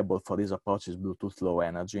deemed viable for this approach is Bluetooth low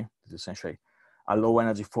energy. It's essentially a low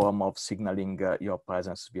energy form of signaling your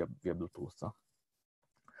presence via Bluetooth.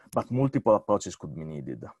 But multiple approaches could be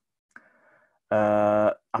needed.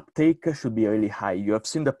 Uptake should be really high. You have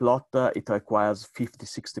seen the plot, it requires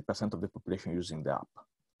 50–60% of the population using the app.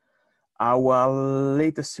 Our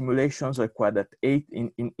latest simulations require that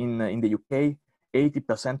in the UK,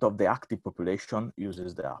 80% of the active population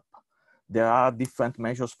uses the app. There are different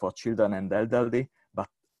measures for children and elderly, but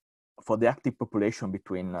for the active population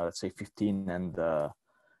between, let's say, 15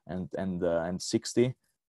 and 60,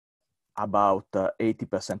 about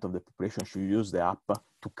 80% of the population should use the app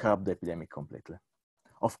to curb the epidemic completely.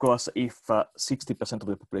 Of course, if 60% of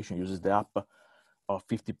the population uses the app, or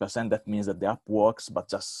 50%, that means that the app works, but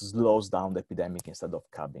just slows down the epidemic instead of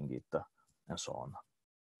curbing it, and so on.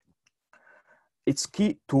 It's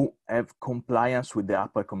key to have compliance with the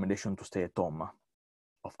app recommendation to stay at home,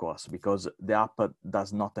 of course, because the app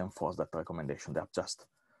does not enforce that recommendation. The app just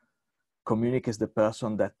communicates the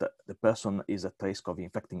person that the person is at risk of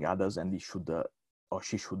infecting others and he should or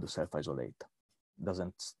she should self-isolate.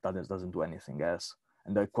 Doesn't do anything else,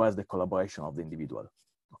 and requires the collaboration of the individual,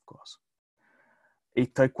 of course.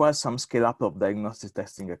 It requires some scale up of diagnostic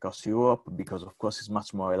testing across Europe because, of course, it's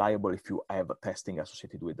much more reliable if you have testing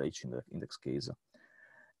associated with each index case.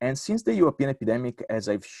 And since the European epidemic, as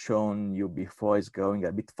I've shown you before, is growing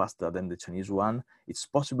a bit faster than the Chinese one, it's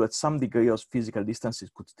possible that some degree of physical distances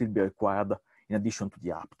could still be required in addition to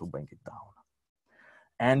the app to bring it down.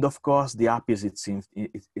 And of course, the app is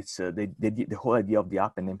the whole idea of the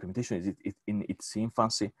app and the implementation is in its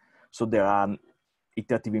infancy. So there are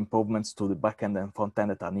iterative improvements to the backend and frontend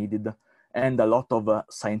that are needed, and a lot of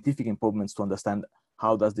scientific improvements to understand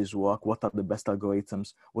how does this work, what are the best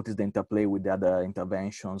algorithms, what is the interplay with the other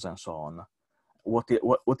interventions, and so on.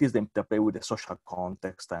 What is the interplay with the social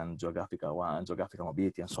context and geographical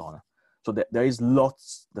mobility, and so on. So there is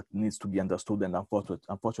lots that needs to be understood, and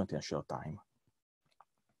unfortunately in a short time.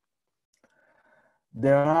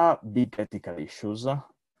 There are big ethical issues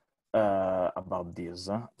about this.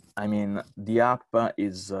 I mean, the app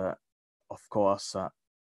is, of course,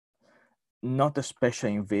 not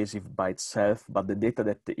especially invasive by itself, but the data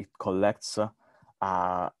that it collects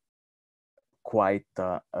are quite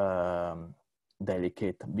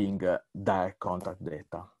delicate, being direct contact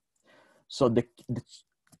data. So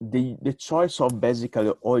the choice of basically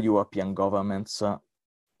all European governments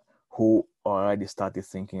who already started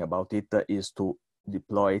thinking about it is to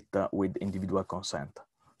deploy it with individual consent.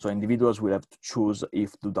 So individuals will have to choose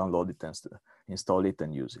if to download it and install it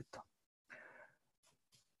and use it.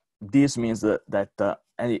 This means that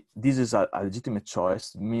this is a legitimate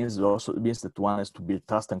choice. Means that one has to build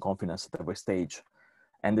trust and confidence at every stage,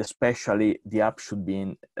 and especially the app should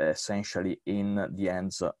be essentially in the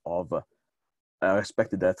hands of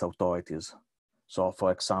respected health authorities. So,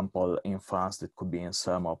 for example, in France, it could be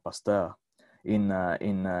INSERM or Pasteur. In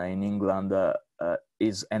England,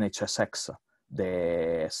 is NHSX,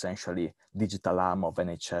 the essentially digital arm of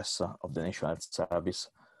NHS, of the National Health Service,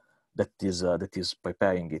 that is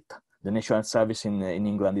preparing it. The National Health Service in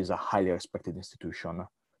England is a highly respected institution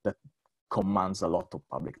that commands a lot of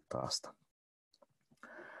public trust.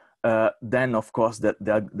 Then, of course, the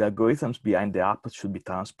algorithms behind the app should be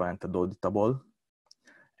transparent and auditable.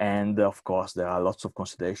 And of course, there are lots of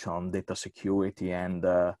consideration on data security and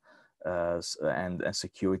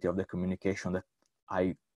security of the communication that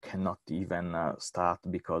I cannot even start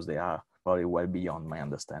because they are probably well beyond my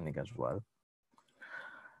understanding as well.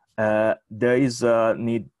 There is a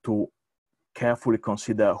need to carefully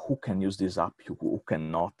consider who can use this app, who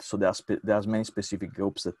cannot. So there's many specific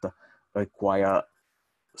groups that require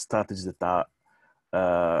strategies that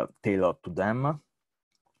are tailored to them.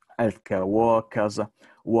 Healthcare workers,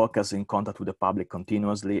 workers in contact with the public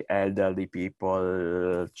continuously, elderly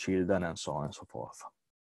people, children, and so on and so forth.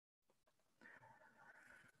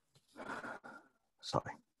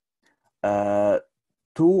 Sorry.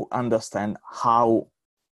 To understand how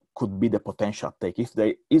could be the potential uptake,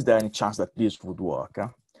 is there any chance that this would work?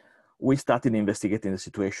 We started investigating the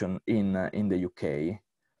situation in the UK.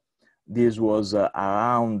 This was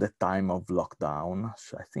around the time of lockdown.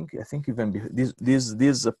 So I think even this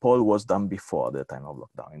poll was done before the time of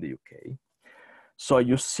lockdown in the UK. So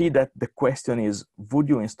you see that the question is, would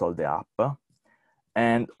you install the app?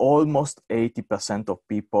 And almost 80% of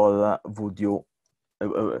people would you,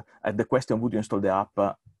 at the question, would you install the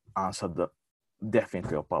app, answered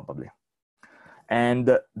definitely or probably.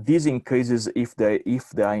 And this increases if there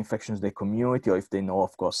are infections in the community, or if they know,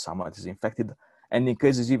 of course, someone is infected, and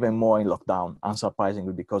increases even more in lockdown,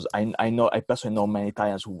 unsurprisingly, because I personally know many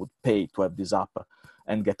Italians who would pay to have this app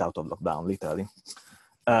and get out of lockdown, literally.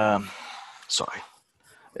 Sorry,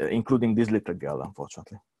 including this little girl,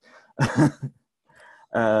 unfortunately.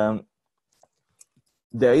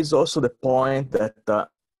 There is also the point that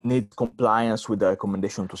need compliance with the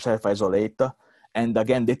recommendation to self-isolate. And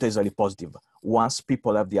again, data is really positive. Once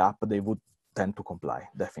people have the app, they would tend to comply,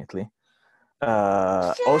 definitely.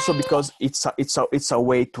 Also because it's a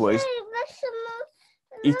way to respect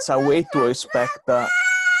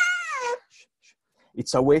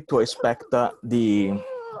the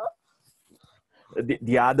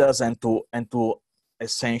others and to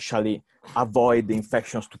essentially avoid the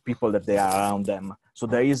infections to people that they are around them. So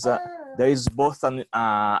there is both an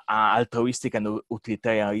altruistic and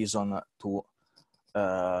utilitarian reason to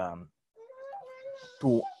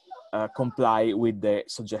comply with the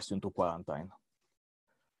suggestion to quarantine.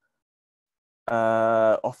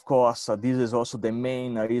 Of course, this is also the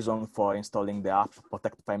main reason for installing the app: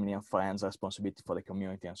 protect family and friends, responsibility for the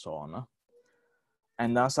community, and so on.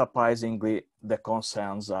 And unsurprisingly, the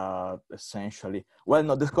concerns are essentially, well,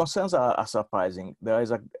 no, the concerns are surprising. There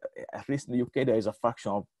is at least in the UK, there is a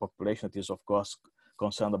fraction of population that is, of course,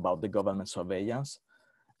 concerned about the government surveillance,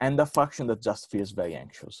 and a fraction that just feels very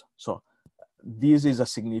anxious. So this is a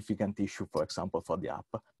significant issue, for example, for the app.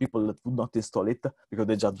 People that would not install it because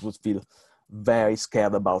they just would feel very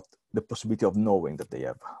scared about the possibility of knowing that they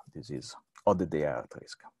have disease or that they are at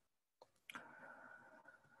risk.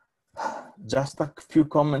 Just a few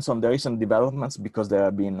comments on the recent developments, because there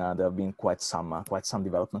have been quite some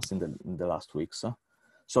developments in the last weeks.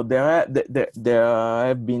 So there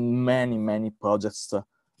have been many projects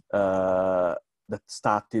that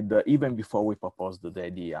started even before we proposed the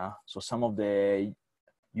idea. So some of the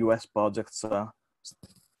US projects,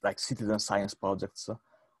 like citizen science projects,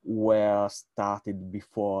 were started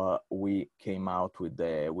before we came out with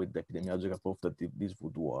the epidemiological proof that this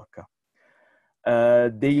would work.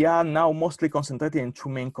 They are now mostly concentrated in two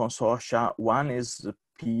main consortia. One is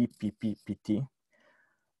PPPT,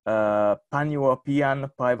 Pan-European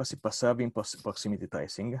Privacy Preserving Proximity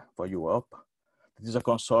Tracing for Europe. This is a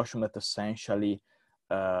consortium that essentially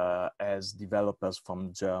has developers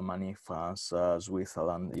from Germany, France,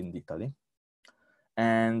 Switzerland, and Italy,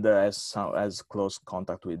 and has close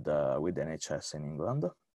contact with NHS in England.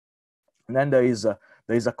 And then there is a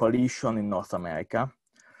coalition in North America,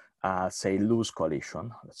 say loose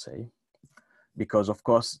coalition, let's say, because of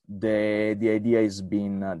course the idea is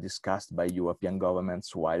being discussed by European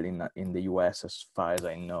governments, while in the US, as far as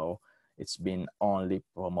I know, it's been only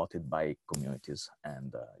promoted by communities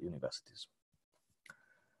and universities.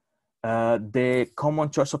 The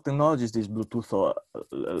common choice of technologies is Bluetooth or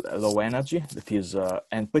low energy. That is,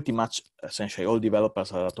 and pretty much essentially all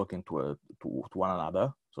developers are talking to one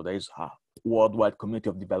another. So there is a worldwide community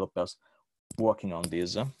of developers working on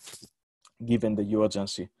this, given the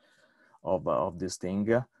urgency of this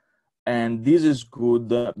thing. And this is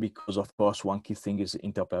good because, of course, one key thing is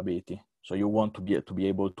interoperability. So you want to be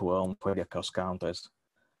able to run freely across countries.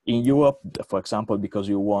 In Europe, for example, because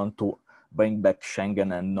you want to bring back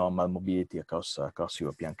Schengen and normal mobility across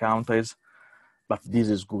European countries. But this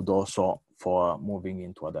is good also for moving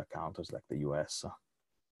into other countries like the US.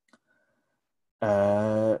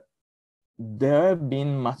 There have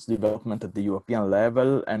been much development at the European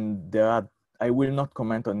level, and I will not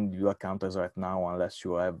comment on individual countries right now unless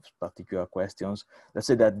you have particular questions. Let's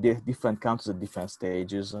say that the different countries at different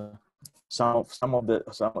stages. Some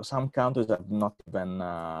countries have not even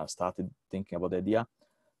started thinking about the idea.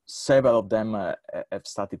 Several of them have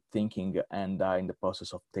started thinking and are in the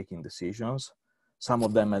process of taking decisions. Some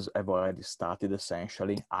of them have already started,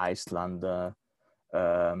 essentially. Iceland,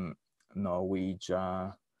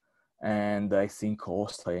 Norwegian, and I think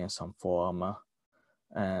Austria in some form,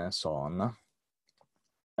 and so on.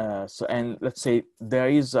 And let's say there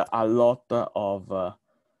is a lot of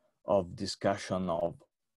discussion of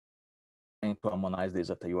trying to harmonize this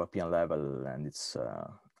at the European level, and it's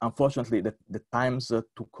unfortunately the times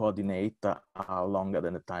to coordinate are longer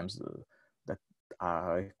than the times that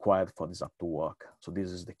are required for this app to work. So this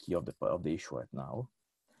is the key of the issue right now.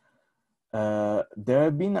 There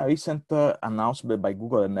have been a recent announcement by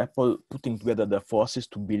Google and Apple putting together their forces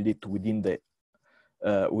to build it within the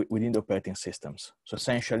operating systems. So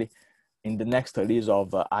essentially, in the next release of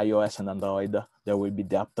iOS and Android, there will be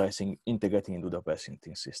the app tracing integrating into the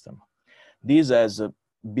operating system. This has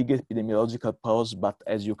big epidemiological pros, but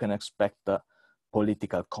as you can expect,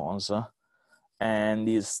 political cons, and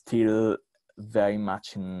is still very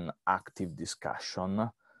much in active discussion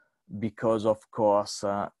because, of course,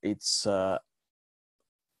 it's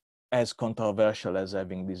as controversial as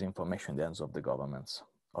having this information in the hands of the governments,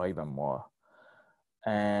 or even more.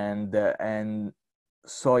 And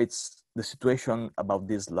so it's the situation about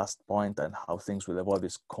this last point and how things will evolve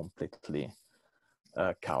is completely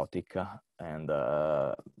chaotic. And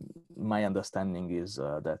my understanding is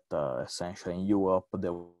that essentially in Europe,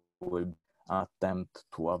 there will be an attempt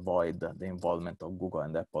to avoid the involvement of Google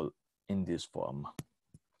and Apple in this form,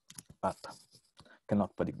 but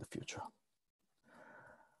cannot predict the future.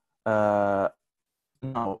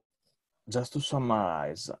 Now, just to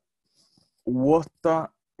summarize, what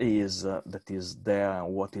is that is there and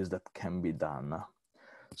what is that can be done?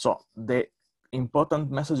 So the important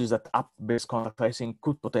message is that app-based contact tracing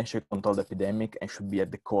could potentially control the epidemic and should be at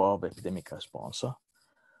the core of epidemic response.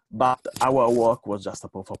 But our work was just a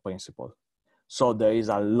proof of principle. So there is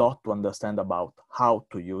a lot to understand about how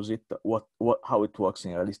to use it, how it works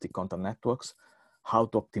in realistic contact networks, how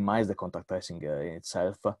to optimize the contact tracing in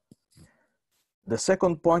itself. The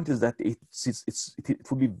second point is that it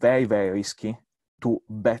would be very, very risky to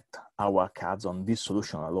bet our cards on this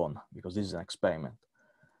solution alone, because this is an experiment.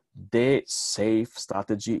 The safe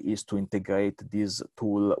strategy is to integrate this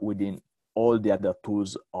tool within all the other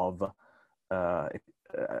tools of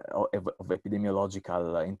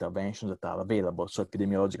epidemiological interventions that are available. So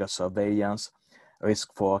epidemiological surveillance,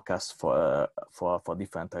 risk forecast for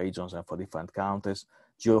different regions and for different countries,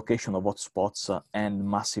 geolocation of hotspots and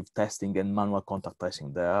massive testing and manual contact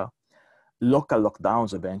tracing there, local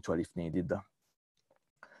lockdowns eventually if needed.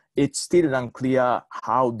 It's still unclear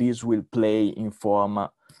how this will inform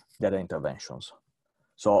the other interventions.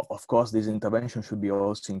 So of course, this intervention should be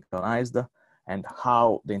all synchronized, and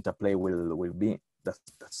how the interplay will be,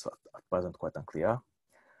 that's at present quite unclear.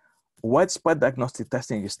 Widespread diagnostic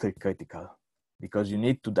testing is still critical because you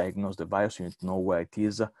need to diagnose the virus, you need to know where it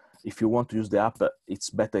is. If you want to use the app, it's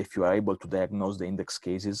better if you are able to diagnose the index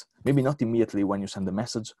cases, maybe not immediately when you send the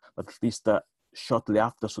message, but at least shortly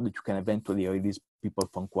after, so that you can eventually release people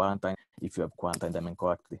from quarantine if you have quarantined them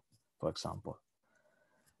incorrectly, for example.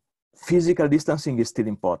 Physical distancing is still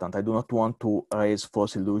important. I do not want to raise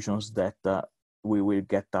false illusions that we will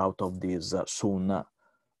get out of this soon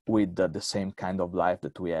with the same kind of life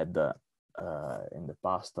that we had in the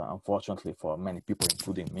past. Unfortunately, for many people,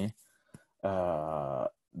 including me,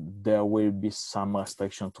 there will be some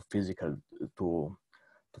restriction to physical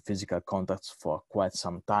contacts for quite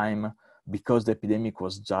some time because the epidemic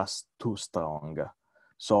was just too strong.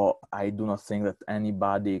 So I do not think that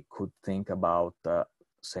anybody could think about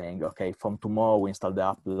saying, okay, from tomorrow we install the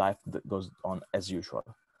app, life goes on as usual.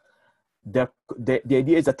 The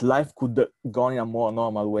idea is that life could go on in a more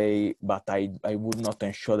normal way, but I would not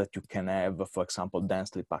ensure that you can have, for example,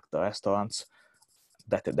 densely packed restaurants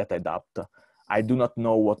that adapt. I do not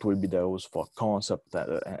know what will be the rules for concept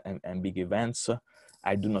and big events.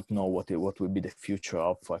 I do not know what will be the future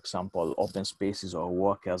of, for example, open spaces or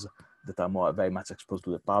workers that are very much exposed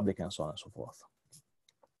to the public and so on and so forth.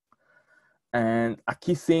 And a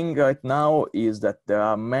key thing right now is that there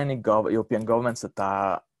are many European governments that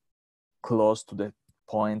are close to the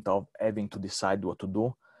point of having to decide what to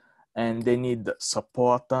do, and they need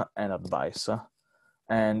support and advice.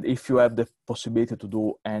 And if you have the possibility to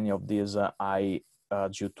do any of these, I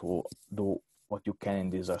urge you to do what you can in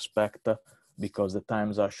this respect, because the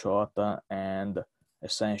times are short and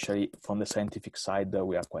essentially from the scientific side,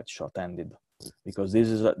 we are quite short-handed, because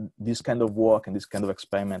this kind of work and this kind of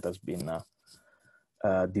experiment has been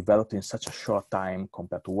developed in such a short time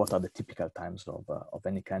compared to what are the typical times of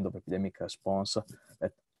any kind of epidemic response,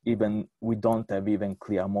 that even we don't have even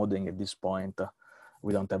clear modeling at this point.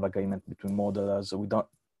 We don't have agreement between modelers.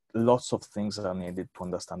 Lots of things are needed to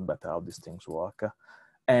understand better how these things work.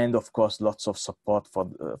 And of course, lots of support for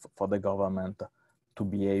the government to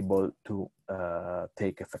be able to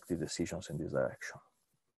take effective decisions in this direction.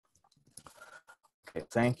 Okay,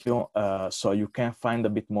 thank you. So you can find a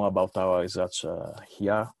bit more about our research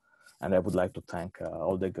here. And I would like to thank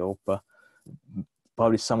all the group.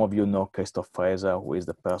 Probably some of you know Christoph Fraser, who is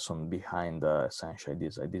the person behind essentially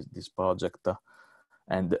this project.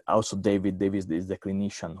 And also David is the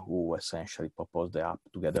clinician who essentially proposed the app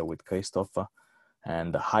together with Christoph.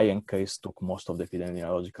 And high-end case took most of the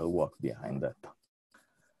epidemiological work behind that.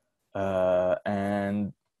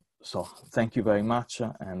 And so thank you very much,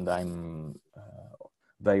 and I'm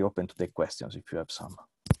very open to take questions if you have some.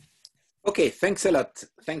 Okay, thanks a lot.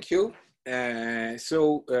 Thank you. To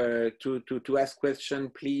ask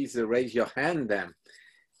question, please raise your hand.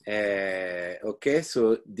 Okay,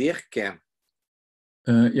 so Dirk.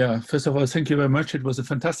 Yeah, first of all, thank you very much. It was a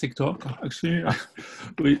fantastic talk. Actually,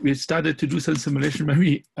 we started to do some simulation.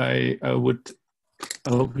 Maybe I hope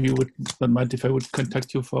you would not mind if I would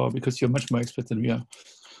contact you because you're much more expert than we are.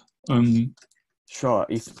 Sure.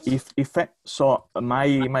 So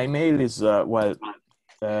my mail is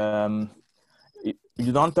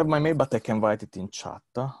you don't have my mail, but I can write it in chat.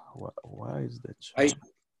 Where is the chat?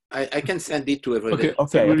 I can send it to everybody.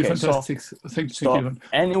 Okay, really fantastic. So, thank you.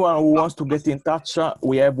 Anyone who wants to get in touch,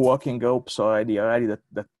 we have working groups already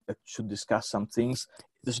that should discuss some things.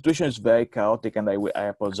 The situation is very chaotic, and I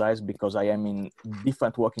apologize because I am in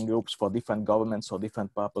different working groups for different governments or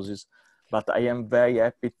different purposes. But I am very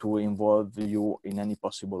happy to involve you in any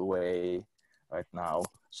possible way right now.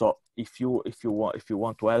 So if you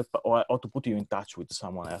want to help or to put you in touch with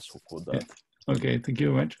someone else who could. Yeah. Okay, thank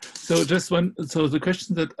you very much. So so the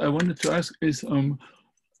question that I wanted to ask is, when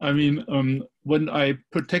I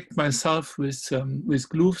protect myself with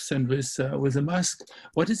gloves and with a mask,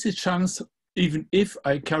 what is the chance, even if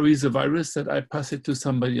I carry the virus, that I pass it to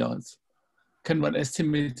somebody else? Can one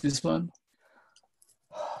estimate this one?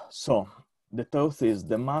 So the truth is,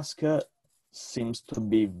 the mask seems to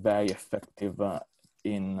be very effective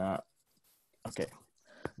okay.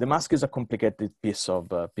 The mask is a complicated piece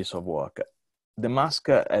of work. The mask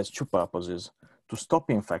has two purposes: to stop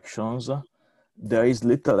infections. There is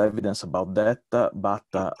little evidence about that, but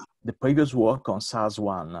the previous work on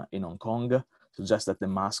SARS-1 in Hong Kong suggests that the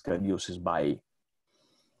mask reduces by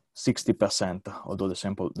 60%, although the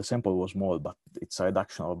sample was small, but it's a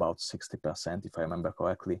reduction of about 60%, if I remember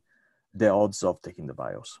correctly, the odds of taking the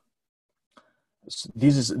virus.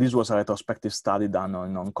 This was a retrospective study done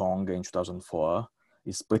in Hong Kong in 2004.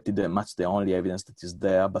 It's pretty much the only evidence that is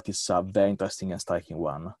there, but it's a very interesting and striking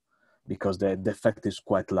one because the effect is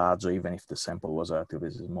quite large, even if the sample was relatively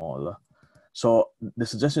small. So the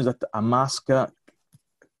suggestion is that a mask,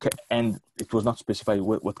 and it was not specified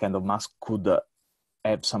what kind of mask, could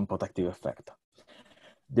have some protective effect.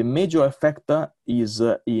 The major effect is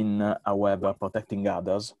in, however, protecting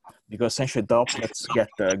others, because essentially droplets get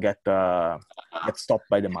stopped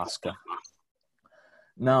by the mask.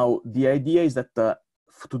 Now, the idea is that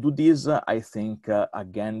to do this, I think,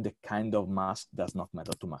 again, the kind of mask does not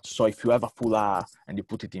matter too much. So if you have a full R and you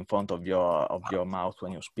put it in front of your mouth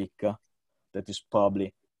when you speak, that is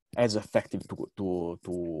probably as effective to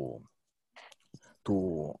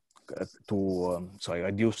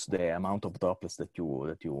reduce the amount of droplets that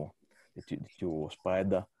you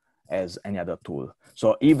spread as any other tool.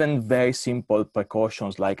 So even very simple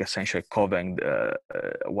precautions like essentially covering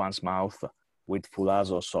one's mouth with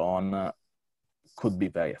foulards or so on could be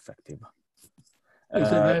very effective.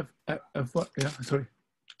 Yeah, sorry.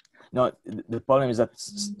 No, the problem is that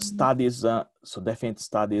studies, so definite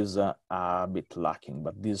studies are a bit lacking,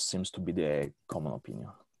 but this seems to be the common opinion.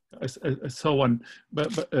 I saw one,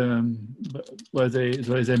 but where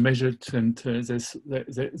they measured and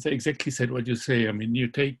they exactly said what you say. I mean, you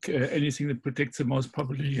take anything that protects the most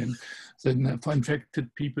probably, and then for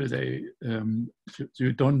infected people, you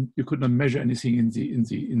could not measure anything in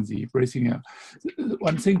the bracing air.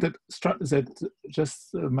 One thing that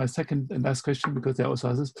just my second and last question, because there are also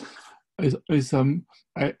others, is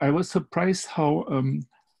I was surprised how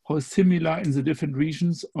similar in the different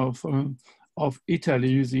regions of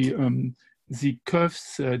Italy, the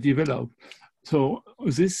curves develop. So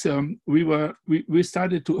this we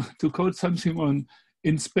started to code something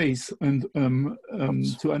in space and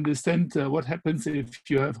to understand what happens if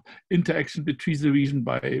you have interaction between the region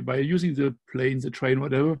by using the plane, the train,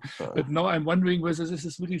 whatever. But now I'm wondering whether this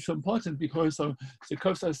is really so important, because the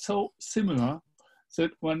curves are so similar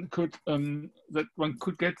that one could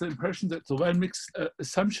get the impression that the well-mixed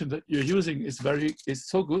assumption that you're using is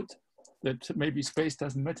so good that maybe space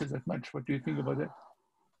doesn't matter that much. What do you think about that?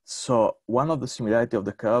 So one of the similarity of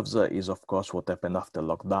the curves is, of course, what happened after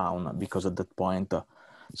lockdown, because at that point,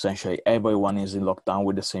 essentially everyone is in lockdown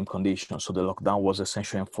with the same conditions. So the lockdown was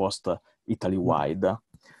essentially enforced Italy-wide.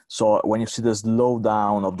 So when you see the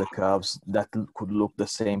slowdown of the curves, that could look the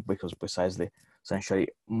same, because precisely, essentially,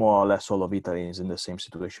 more or less all of Italy is in the same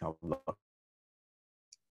situation of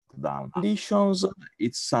lockdown. Conditions,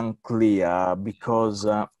 it's unclear, because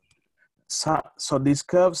so these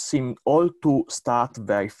curves seem all to start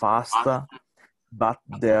very fast but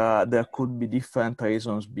there could be different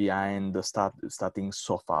reasons behind the starting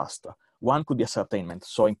so fast. One could be ascertainment.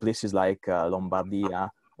 So in places like Lombardia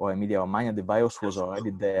or Emilia-Romagna, the virus was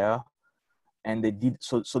already there, and they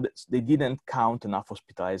didn't count enough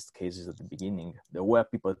hospitalized cases at the beginning. There were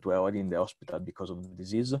people that were already in the hospital because of the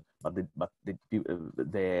disease, but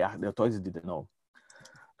the authorities didn't know.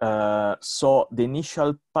 So the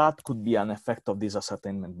initial part could be an effect of this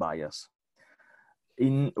ascertainment bias.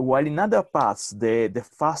 While in other parts, the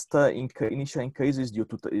faster initial increase is due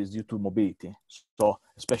to mobility. So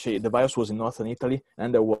especially the virus was in northern Italy,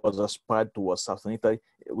 and there was a spread towards southern Italy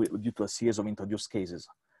due to a series of introduced cases.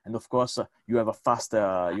 And of course, you have a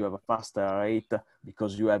faster rate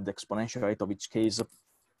because you have the exponential rate of each case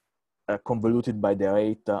convoluted by the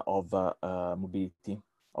rate of mobility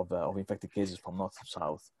of infected cases from north to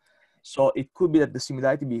south. So it could be that the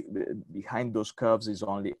similarity behind those curves is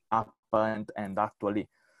only apparent, and actually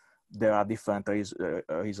there are different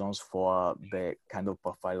reasons for the kind of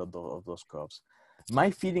profile of those curves. My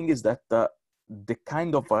feeling is that the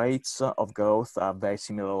kind of rates of growth are very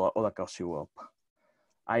similar all across Europe.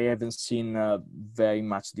 I haven't seen very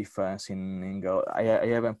much difference in growth. I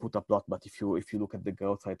haven't put a plot, but if you look at the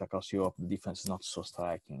growth rate across Europe, the difference is not so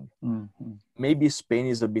striking. Mm-hmm. Maybe Spain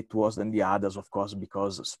is a bit worse than the others, of course,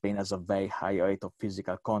 because Spain has a very high rate of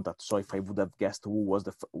physical contact. So if I would have guessed who was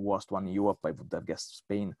the worst one in Europe, I would have guessed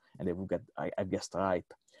Spain, and I guessed right.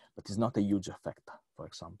 But it's not a huge effect, for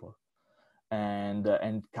example. And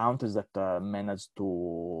countries that managed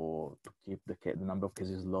to keep the number of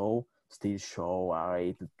cases low still show a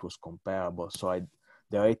rate that was comparable. So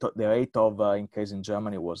the rate of increase in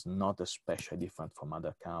Germany was not especially different from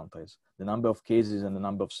other countries. The number of cases and the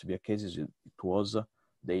number of severe cases,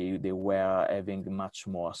 they were having much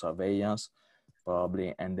more surveillance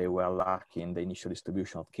probably, and they were lucky in the initial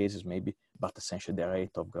distribution of cases maybe, but essentially the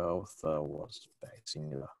rate of growth was very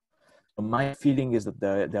similar. So my feeling is that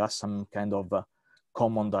there are some kind of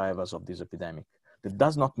common drivers of this epidemic. That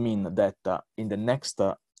does not mean that in the next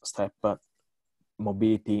step,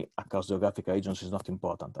 mobility across geographic regions is not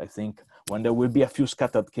important. I think when there will be a few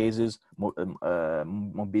scattered cases,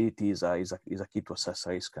 mobility is a key to assess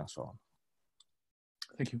risk and so on.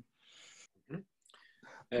 Thank you.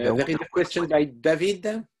 There is a question by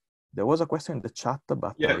David. There was a question in the chat,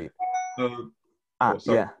 but yeah.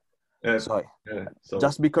 sorry.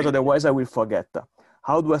 Just because otherwise I will forget.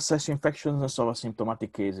 How do I assess infections of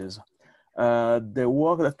asymptomatic cases? The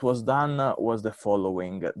work that was done was the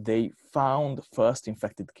following. They found first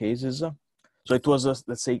infected cases. So it was,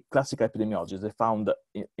 let's say, classical epidemiologists. They found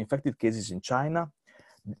infected cases in China,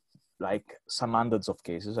 like some hundreds of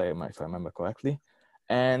cases, if I remember correctly.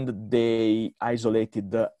 And they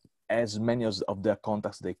isolated as many of their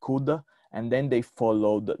contacts they could. And then they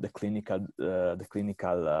followed the clinical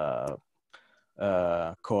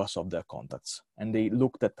course of their contacts. And they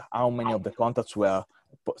looked at how many of the contacts were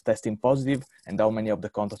testing positive and how many of the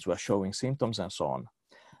contacts were showing symptoms and so on.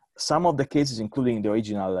 Some of the cases, including in the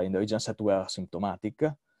original set, were symptomatic,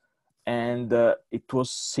 and it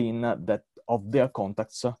was seen that of their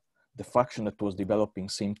contacts, the fraction that was developing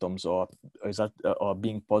symptoms or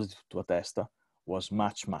being positive to a test was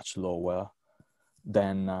much, much lower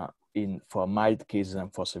than for mild cases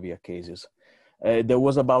and for severe cases. There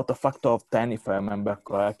was about a factor of 10, if I remember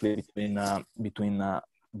correctly, between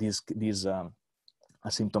these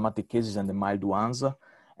asymptomatic cases and the mild ones,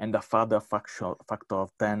 and a further factor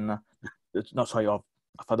of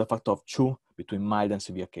 2 between mild and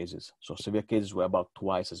severe cases. So severe cases were about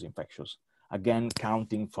twice as infectious, again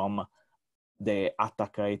counting from the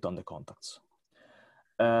attack rate on the contacts.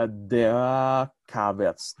 There are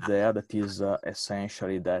caveats there, that is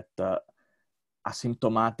essentially that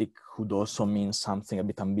asymptomatic could also mean something a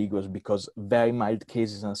bit ambiguous, because very mild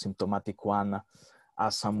cases and asymptomatic one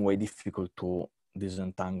are some way difficult to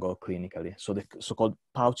disentangle clinically. So the so-called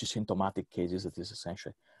pouchy symptomatic cases, that is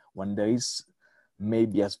essentially when there is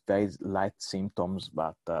maybe as very light symptoms,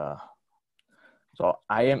 but so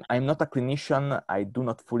I'm not a clinician. I do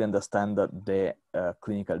not fully understand the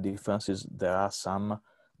clinical differences. There are some,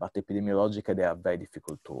 but epidemiologically they are very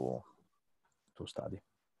difficult to study.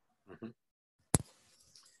 Mm-hmm.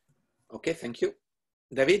 Okay, thank you.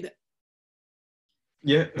 David?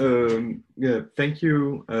 Yeah, thank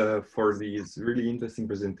you for this really interesting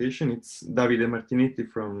presentation. It's Davide Martinetti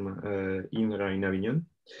from INRA in Avignon.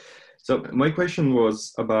 So my question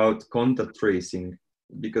was about contact tracing,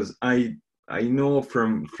 because I know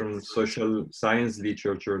from social science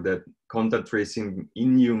literature that contact tracing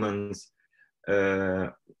in humans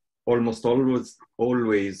almost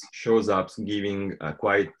always shows up giving a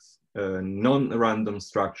quite non-random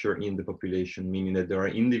structure in the population, meaning that there are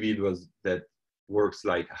individuals that works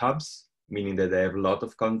like hubs, meaning that they have a lot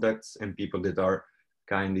of contacts and people that are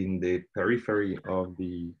kind in the periphery of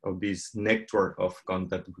this network of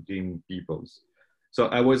contact between peoples. So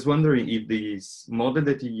I was wondering if this model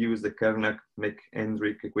that you use, the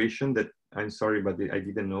Kernack-McHendrick equation, that I'm sorry, but I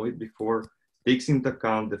didn't know it before, takes into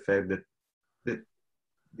account the fact that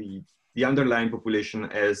the underlying population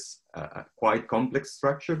has a quite complex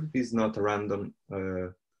structure. It is not a random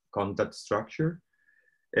contact structure.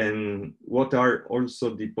 And what are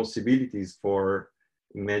also the possibilities for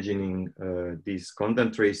imagining this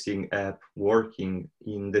content tracing app working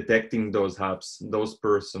in detecting those hubs, those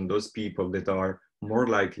persons, those people that are more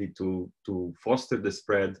likely to foster the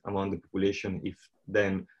spread among the population, if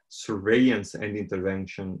then surveillance and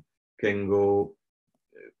intervention can go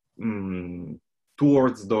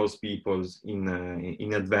towards those peoples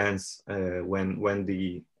in advance when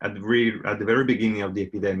at the very beginning of the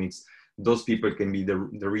epidemics, those people can be the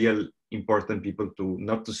real important people to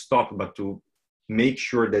not to stop, but to make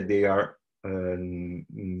sure that they are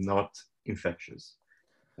not infectious.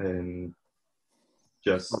 And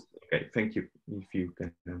just, okay, thank you, if you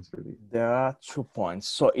can answer this. There are 2 points.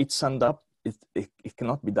 So it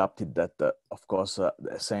cannot be doubted that, of course,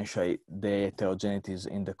 essentially the heterogeneities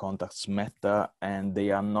in the contacts matter, and they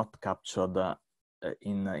are not captured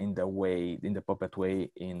in the appropriate way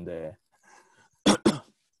in the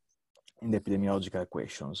in the epidemiological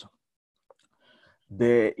equations.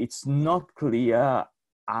 It's not clear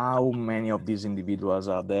how many of these individuals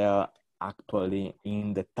are there actually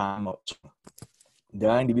in the time of. There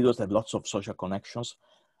are individuals that have lots of social connections.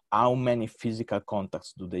 How many physical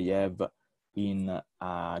contacts do they have in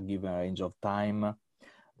a given range of time?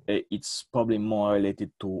 It's probably more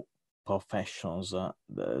related to professions.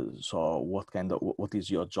 So what is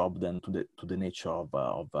your job then to the nature of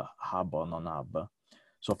hub or non-hub?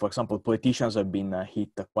 So for example, politicians have been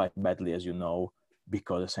hit quite badly, as you know,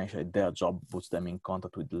 because essentially their job puts them in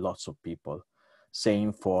contact with lots of people.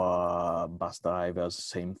 Same for bus drivers,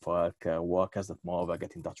 same for workers that moreover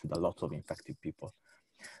get in touch with a lot of infected people.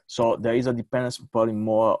 So there is a dependence probably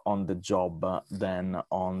more on the job than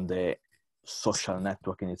on the social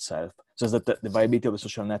network in itself. So that the viability of the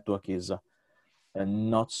social network is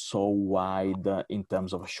not so wide in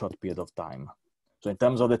terms of a short period of time. So in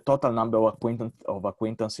terms of the total number of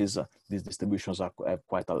acquaintances, these distributions have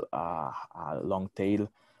quite a long tail.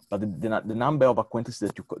 But the number of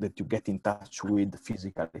acquaintances that you get in touch with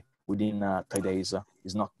physically within 3 days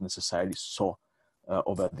is not necessarily so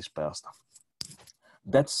over dispersed.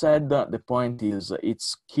 That said, the point is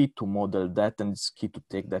it's key to model that, and it's key to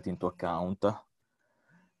take that into account.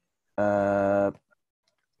 The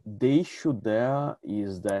issue there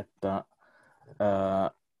is that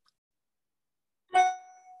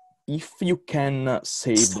if you can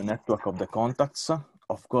save the network of the contacts,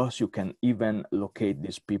 of course, you can even locate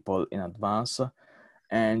these people in advance,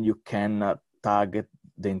 and you can target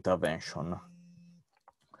the intervention.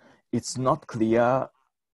 It's not clear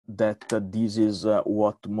that this is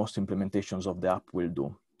what most implementations of the app will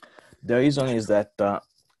do. The reason is that the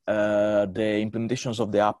implementations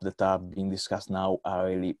of the app that are being discussed now are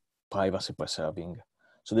really privacy preserving.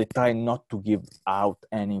 So they try not to give out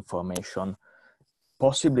any information,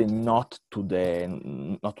 possibly not to the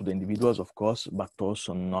individuals, of course, but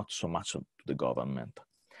also not so much to the government.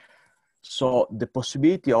 So the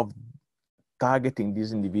possibility of targeting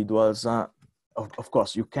these individuals, of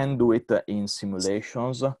course, you can do it in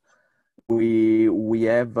simulations. We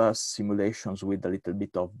have simulations with a little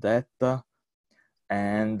bit of that,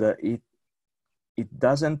 and it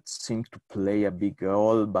doesn't seem to play a big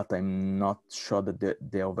role, but I'm not sure that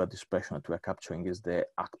the overdispersion that we're capturing is the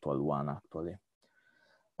actual one, actually.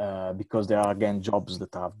 Because there are, again, jobs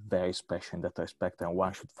that are very special in that respect, and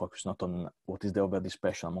one should focus not on what is the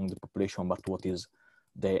overdispersion among the population, but what is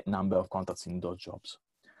the number of contacts in those jobs.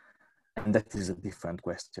 And that is a different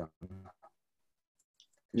question.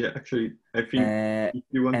 Yeah, actually, I think if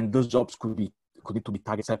you want... And those jobs could need to be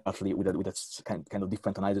targeted separately with a kind of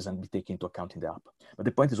different analysis and be taken into account in the app. But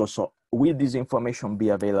the point is also, will this information be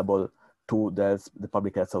available to the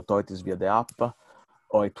public health authorities via the app,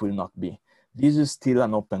 or it will not be? This is still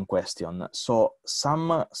an open question. So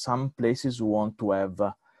some places want to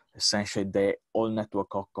have essentially the whole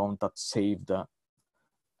network of contacts saved,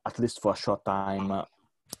 at least for a short time,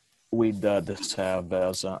 with the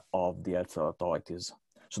servers of the health authorities,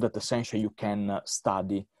 so that essentially you can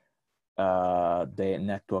study the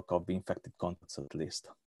network of infected contacts at least.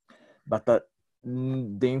 But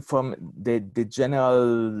the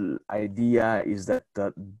general idea is that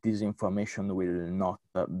this information will not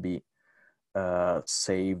be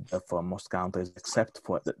saved for most countries, except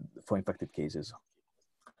for infected cases.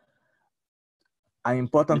 An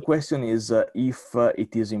important question is if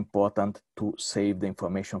it is important to save the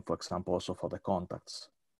information, for example, also for the contacts.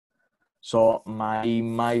 So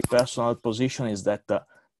my personal position is that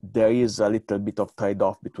there is a little bit of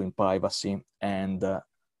trade-off between privacy and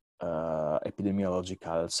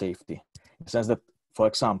epidemiological safety. In the sense that, for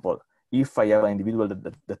example, if I have an individual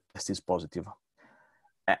that test is positive,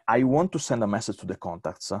 I want to send a message to the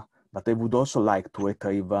contacts, but I would also like to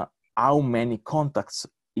retrieve how many contacts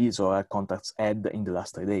his or her contacts had in the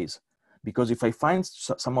last 3 days. Because if I find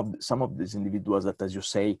some of these individuals that, as you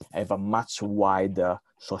say, have a much wider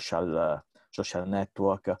social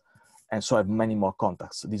network, and so have many more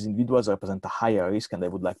contacts, these individuals represent a higher risk, and I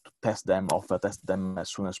would like to test them as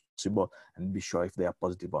soon as possible and be sure if they are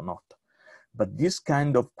positive or not. But these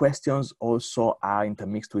kind of questions also are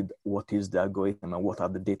intermixed with what is the algorithm and what are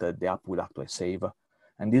the data that the app will actually save.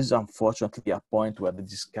 And this is unfortunately a point where the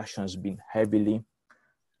discussion has been heavily,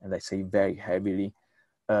 and I say very heavily,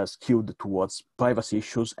 skewed towards privacy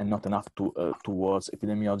issues and not enough towards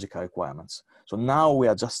epidemiological requirements. So now we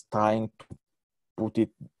are just trying to put it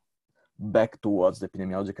back towards the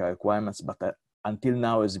epidemiological requirements, but until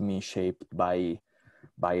now has been shaped by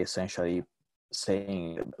essentially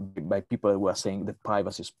saying, by people who are saying that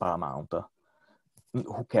privacy is paramount.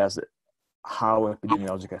 Who cares how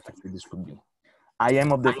epidemiologically effective this would be? I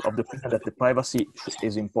am of the opinion that the privacy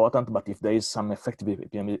is important, but if there is some effective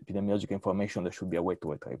epidemiological information, there should be a way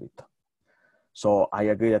to retrieve it. So I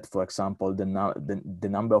agree that, for example, the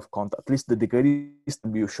number of contacts, at least the degree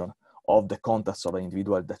distribution of the contacts of an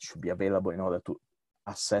individual that should be available in order to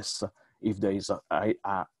assess if there is a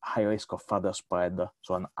high risk of further spread,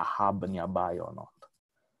 so a hub nearby or not.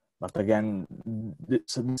 But again,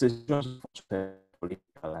 this is just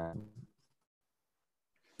political, and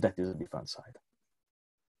that is a different side.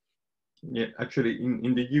 Yeah, actually,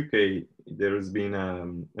 in the UK, there has been a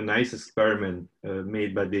nice experiment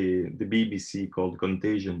made by the BBC called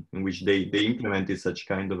Contagion, in which they implemented such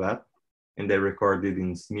kind of app, and they recorded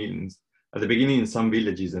at the beginning in some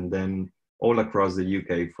villages, and then all across the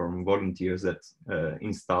UK from volunteers that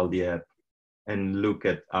install the app and look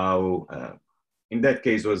at how, in that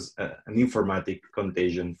case, was an informatic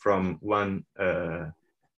contagion from one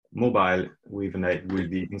mobile with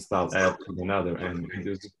the installed app to another, and it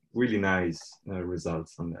was really nice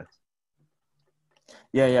results on that.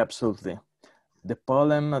 Yeah, absolutely. The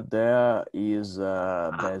problem there is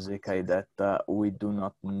basically that we do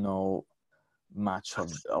not know much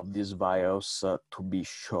of this virus to be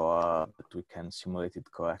sure that we can simulate it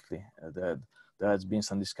correctly. There has been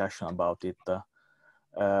some discussion about it, but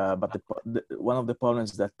one of the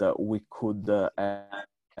problems that we could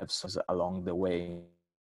have along the way.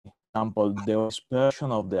 For example, the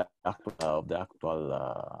dispersion of the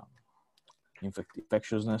actual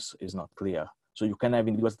infectiousness is not clear. So you can have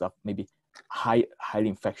individuals that are maybe highly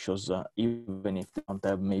infectious, even if they don't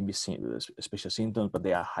have maybe special symptoms, but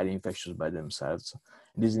they are highly infectious by themselves.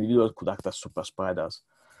 These individuals could act as super spreaders.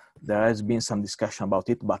 There has been some discussion about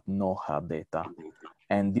it, but no hard data.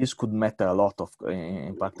 And this could matter a lot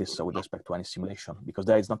in practice with respect to any simulation, because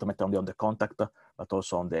there is not a matter only on the contact, but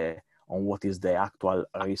also on what is the actual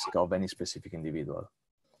risk of any specific individual.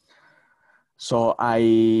 So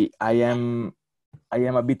I am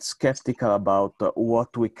a bit skeptical about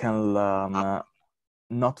what we can learn,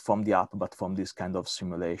 not from the app, but from these kind of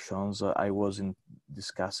simulations. I was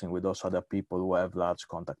discussing with those other people who have large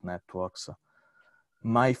contact networks.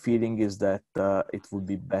 My feeling is that it would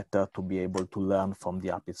be better to be able to learn from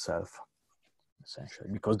the app itself, essentially,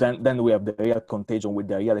 because then we have the real contagion with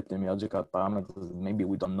the real epidemiological parameters. Maybe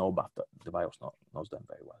we don't know, but the virus knows them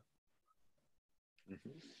very well.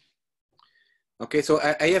 Mm-hmm. Okay, so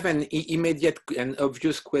I have an immediate and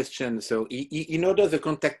obvious question. So in order the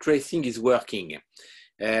contact tracing is working,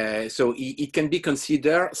 so it can be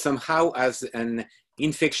considered somehow as an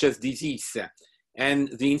infectious disease, and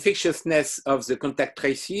the infectiousness of the contact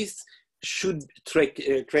traces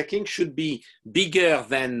tracking should be bigger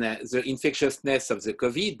than the infectiousness of the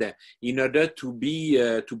COVID in order to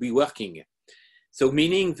be working. So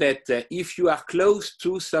meaning that if you are close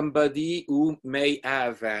to somebody who may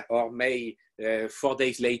have or may 4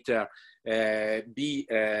 days later be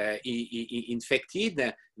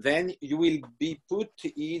infected, then you will be put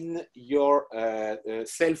in your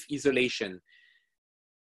self-isolation.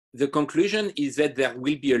 The conclusion is that there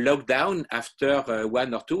will be a lockdown after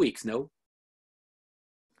 1 or 2 weeks, no?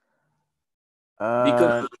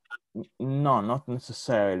 No, not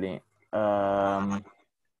necessarily.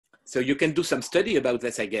 So you can do some study about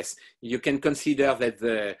this, I guess. You can consider that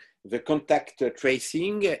the contact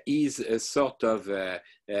tracing is a sort of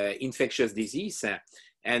infectious disease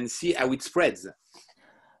and see how it spreads.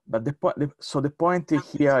 But so the point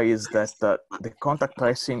here is that the contact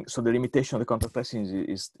tracing, so the limitation of the contact tracing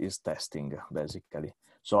is testing, basically.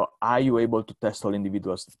 So are you able to test all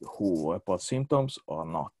individuals who report symptoms or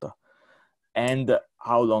not? And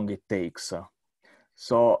how long it takes.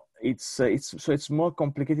 So it's more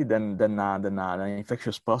complicated than an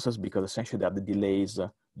infectious process, because essentially there are the delays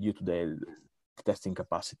due to the testing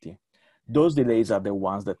capacity. Those delays are the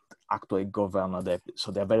ones that actually govern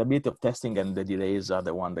so the availability of testing and the delays are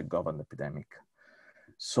the ones that govern the epidemic.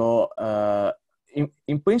 So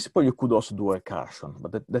in principle, you could also do recursion,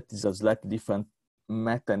 but that is a slightly different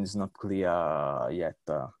method and it's not clear yet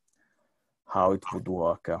how it would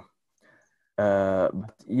work. But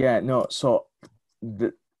yeah, no, so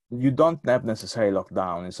you don't have necessarily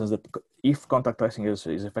lockdown in the sense that if contact tracing is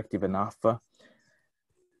effective enough,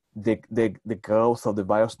 the growth of the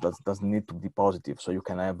virus doesn't need to be positive. So you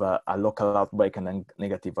can have a local outbreak and then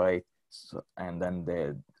negative rates, and then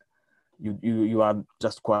you are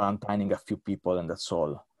just quarantining a few people and that's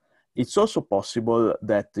all. It's also possible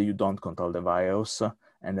that you don't control the virus,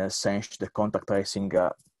 and essentially the contact tracing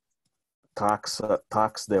tracks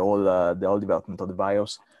the whole development of the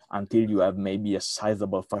virus until you have maybe a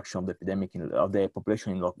sizable fraction of the epidemic of the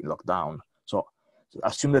population in lockdown. So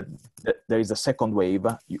assume that there is a second wave,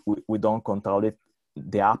 we don't control it,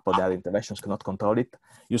 the app or the other interventions cannot control it.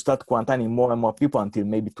 You start quarantining more and more people until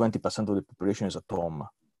maybe 20% of the population is at home.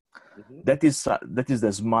 Mm-hmm. That is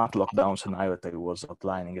the smart lockdown scenario that I was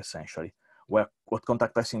outlining, essentially, where what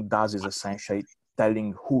contact tracing does is essentially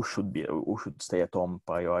telling who should stay at home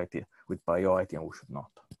with priority and who should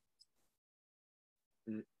not.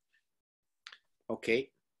 Okay.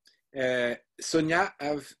 Sonia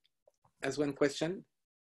has one question.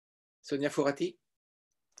 Sonia Ferretti.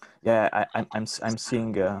 Yeah, I'm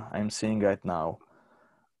seeing right now.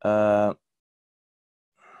 The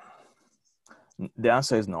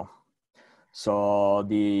answer is no. So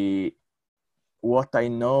what I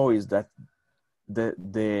know is that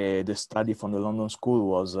the study from the London School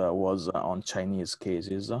was on Chinese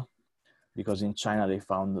cases, because in China they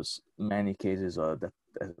found many cases that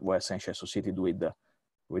were essentially associated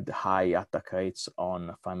with high attack rates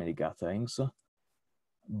on family gatherings.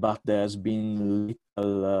 But there's been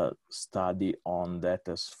little study on that,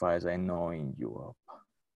 as far as I know, in Europe.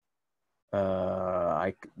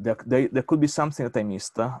 There could be something that I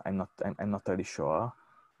missed. I'm not really sure,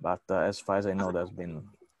 but as far as I know, there's been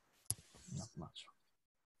not much.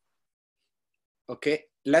 Okay,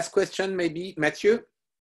 last question, maybe Mathieu.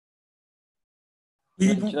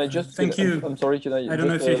 Can I just? Thank you. I'm sorry. Can I? I don't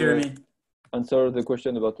know if you hear me. Answer the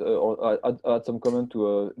question about or add some comment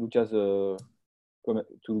to Luca's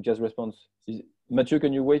response. Mathieu,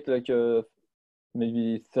 can you wait like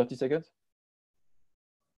maybe 30 seconds?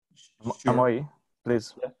 Sure. Amaury,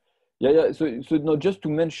 please. Yeah. So no, just to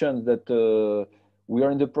mention that we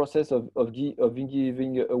are in the process of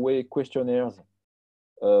giving away questionnaires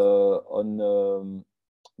on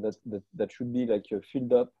that should be like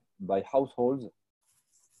filled up by households,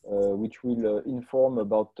 which will inform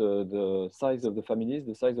about the size of the families,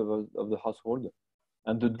 the size of the household,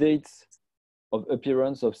 and the dates of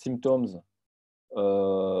appearance of symptoms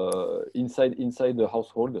inside the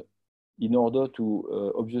household, in order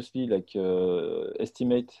to obviously like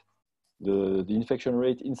estimate the infection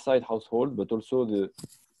rate inside household, but also the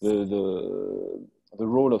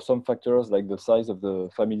role of some factors like the size of the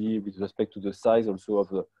family with respect to the size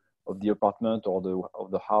also of the apartment or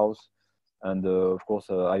of the house, and of course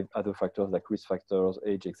other factors like risk factors,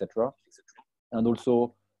 age, etc. And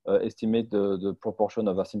also estimate the proportion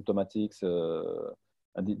of asymptomatics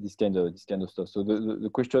and this kind of stuff. So the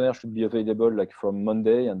questionnaire should be available like from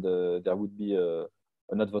Monday, and there would be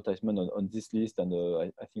an advertisement on this list, and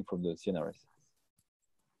I think from the CNRS.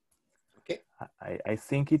 Okay. I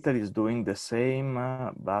think Italy is doing the same,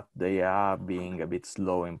 but they are being a bit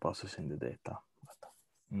slow in processing the data.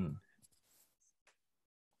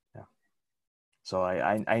 Yeah. So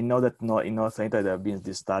I know that in Northern Italy there have been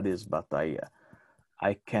these studies, but I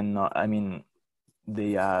cannot. I mean,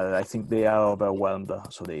 I think they are overwhelmed,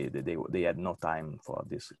 so they had no time for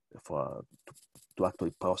this to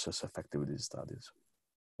actually process effectively these studies.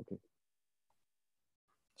 Okay.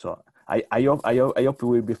 So I hope we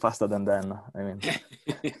will be faster than them. I mean,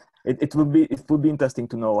 it would be interesting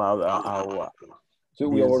to know how. So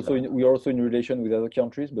we are also in relation with other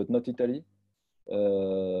countries, but not Italy.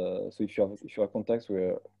 So if you have contacts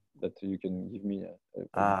that you can give me,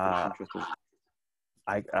 I'm interested.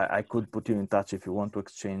 I could put you in touch if you want to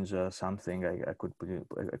exchange something. I could put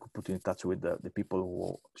you in touch with the people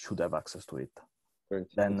who should have access to it. Great.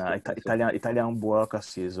 Then Italian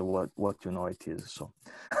bureaucracy is what you know it is. So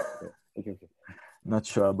okay. Not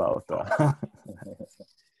sure about that.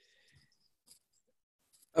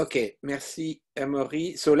 Okay, merci,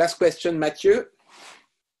 Amaury. So last question, Mathieu.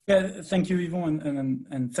 Yeah, thank you, Yvon,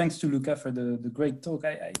 and thanks to Luca for the great talk.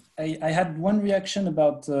 I had one reaction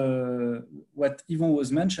about what Yvon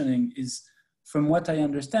was mentioning is, from what I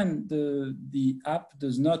understand, the app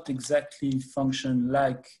does not exactly function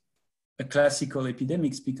like a classical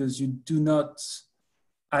epidemics, because you do not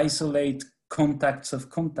isolate contacts of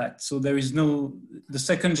contacts. So there is no, the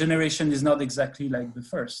second generation is not exactly like the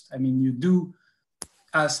first. I mean, you do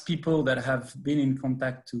ask people that have been in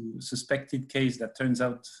contact to suspected case that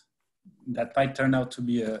might turn out to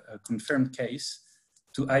be a confirmed case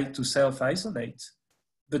to self-isolate,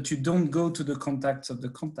 but you don't go to the contacts of the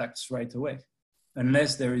contacts right away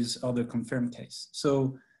unless there is other confirmed case.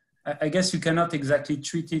 So I guess you cannot exactly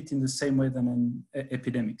treat it in the same way than an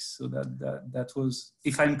epidemics. So that was,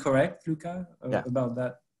 if I'm correct, Luca, about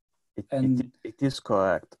that. It is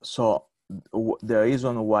correct. So the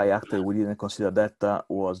reason why actually we didn't consider that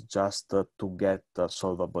was just to get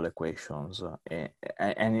solvable equations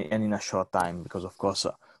and in a short time, because of course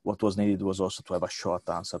what was needed was also to have a short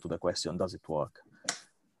answer to the question, does it work?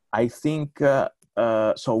 I think,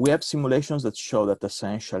 so we have simulations that show that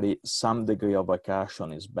essentially some degree of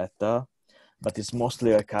recursion is better, but it's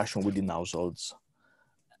mostly recursion within households.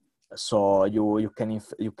 So you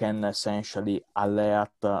can essentially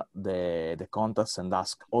alert the contacts and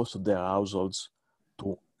ask also their households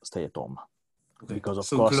to stay at home. Okay. Because of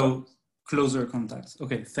so course closer contacts.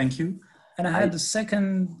 Okay, thank you. And I had the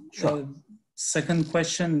second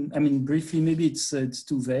question. I mean, briefly, maybe it's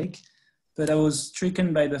too vague, but I was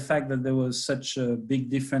stricken by the fact that there was such a big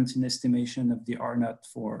difference in estimation of the R0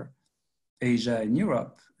 for Asia and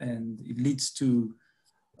Europe, and it leads to,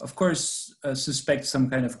 of course, suspect some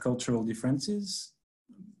kind of cultural differences,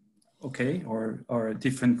 okay, or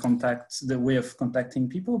different contacts, the way of contacting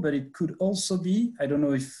people, but it could also be, I don't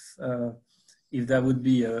know if that would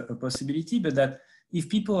be a possibility, but that if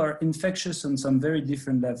people are infectious on some very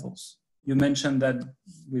different levels, you mentioned that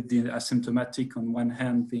with the asymptomatic on one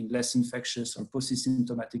hand being less infectious or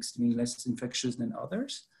post-symptomatics being less infectious than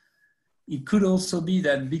others, it could also be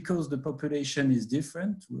that because the population is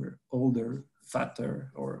different, we're older,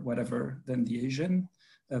 fatter, or whatever than the Asian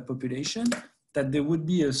population, that there would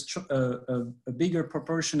be a bigger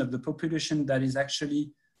proportion of the population that is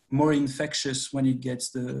actually more infectious when it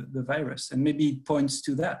gets the virus. And maybe it points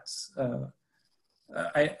to that.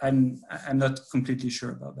 I'm not completely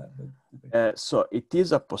sure about that. But okay. So it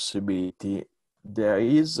is a possibility. There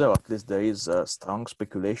is, or at least there is a strong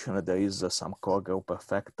speculation that there is some core group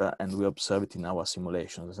effect, and we observe it in our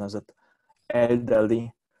simulations. In the sense that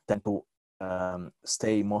elderly tend to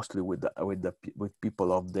stay mostly with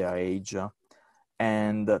people of their age,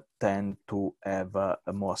 and tend to have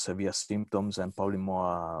more severe symptoms and probably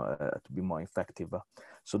more to be more effective.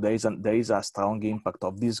 So there is a strong impact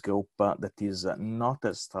of this group that is not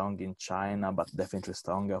as strong in China, but definitely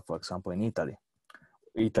stronger, for example, in Italy.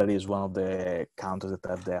 Italy is one of the countries that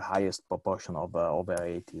have the highest proportion of over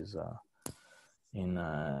 80s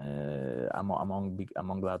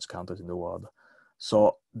among large countries in the world.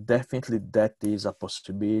 So definitely that is a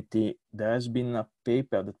possibility. There has been a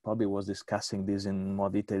paper that probably was discussing this in more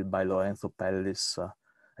detail by Lorenzo Pellis.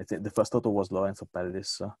 I think the first author was Lorenzo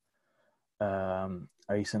Pellis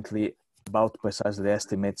recently, about precisely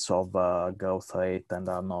estimates of growth rate and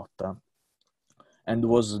R0. And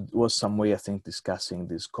was some way, I think, discussing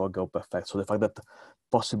this core group effect. So the fact that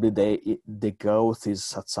possibly the growth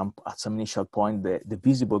is at some initial point, the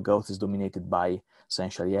visible growth is dominated by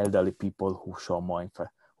essentially elderly people who show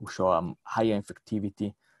higher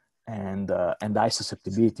infectivity and high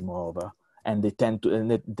susceptibility, moreover, and they tend to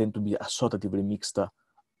be associatively mixed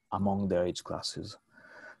among their age classes.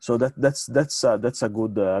 So that's a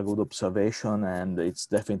good observation, and it's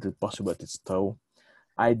definitely possible that it's true.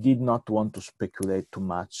 I did not want to speculate too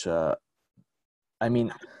much. I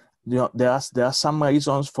mean, you know, there are some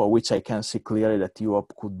reasons for which I can see clearly that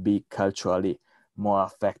Europe could be culturally more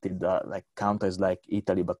affected, like countries like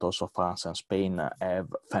Italy, but also France and Spain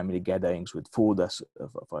have family gatherings with food,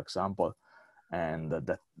 for example, and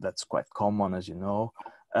that's quite common, as you know.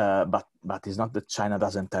 But it's not that China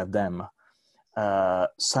doesn't have them.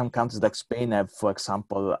 Some countries like Spain have, for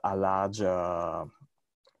example, a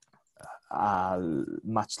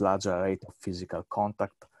much larger rate of physical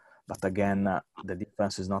contact, but again, the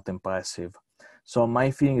difference is not impressive. So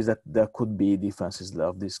my feeling is that there could be differences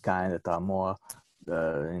of this kind that are more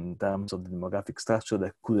in terms of the demographic structure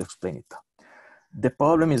that could explain it. The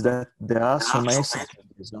problem is that there are so many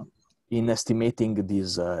sensitivities in estimating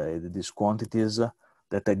these quantities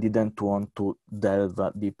that I didn't want to delve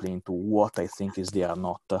deeply into what I think is there or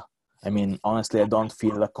not. I mean, honestly, I don't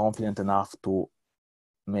feel confident enough to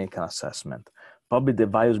make an assessment. Probably the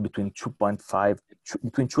values between 2.5,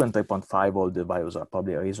 between 2 and 3.5, all the values are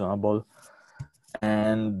probably reasonable.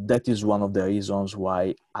 And that is one of the reasons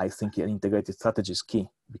why I think an integrated strategy is key,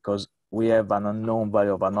 because we have an unknown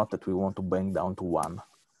value of R naught that we want to bring down to 1.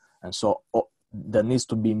 And so there needs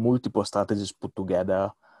to be multiple strategies put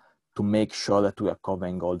together to make sure that we are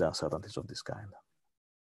covering all the uncertainties of this kind.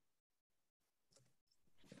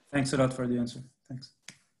 Thanks a lot for the answer. Thanks.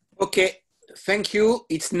 Okay, thank you.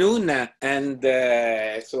 It's noon, and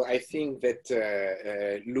so I think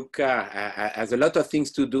that Luca has a lot of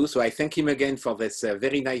things to do. So I thank him again for this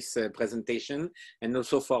very nice presentation, and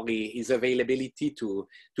also for his availability to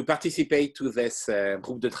participate to this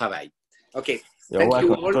group de travail. Okay, You're welcome.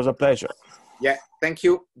 You all. It was a pleasure. Yeah, thank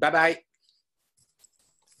you. Bye-bye.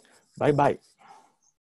 Bye-bye.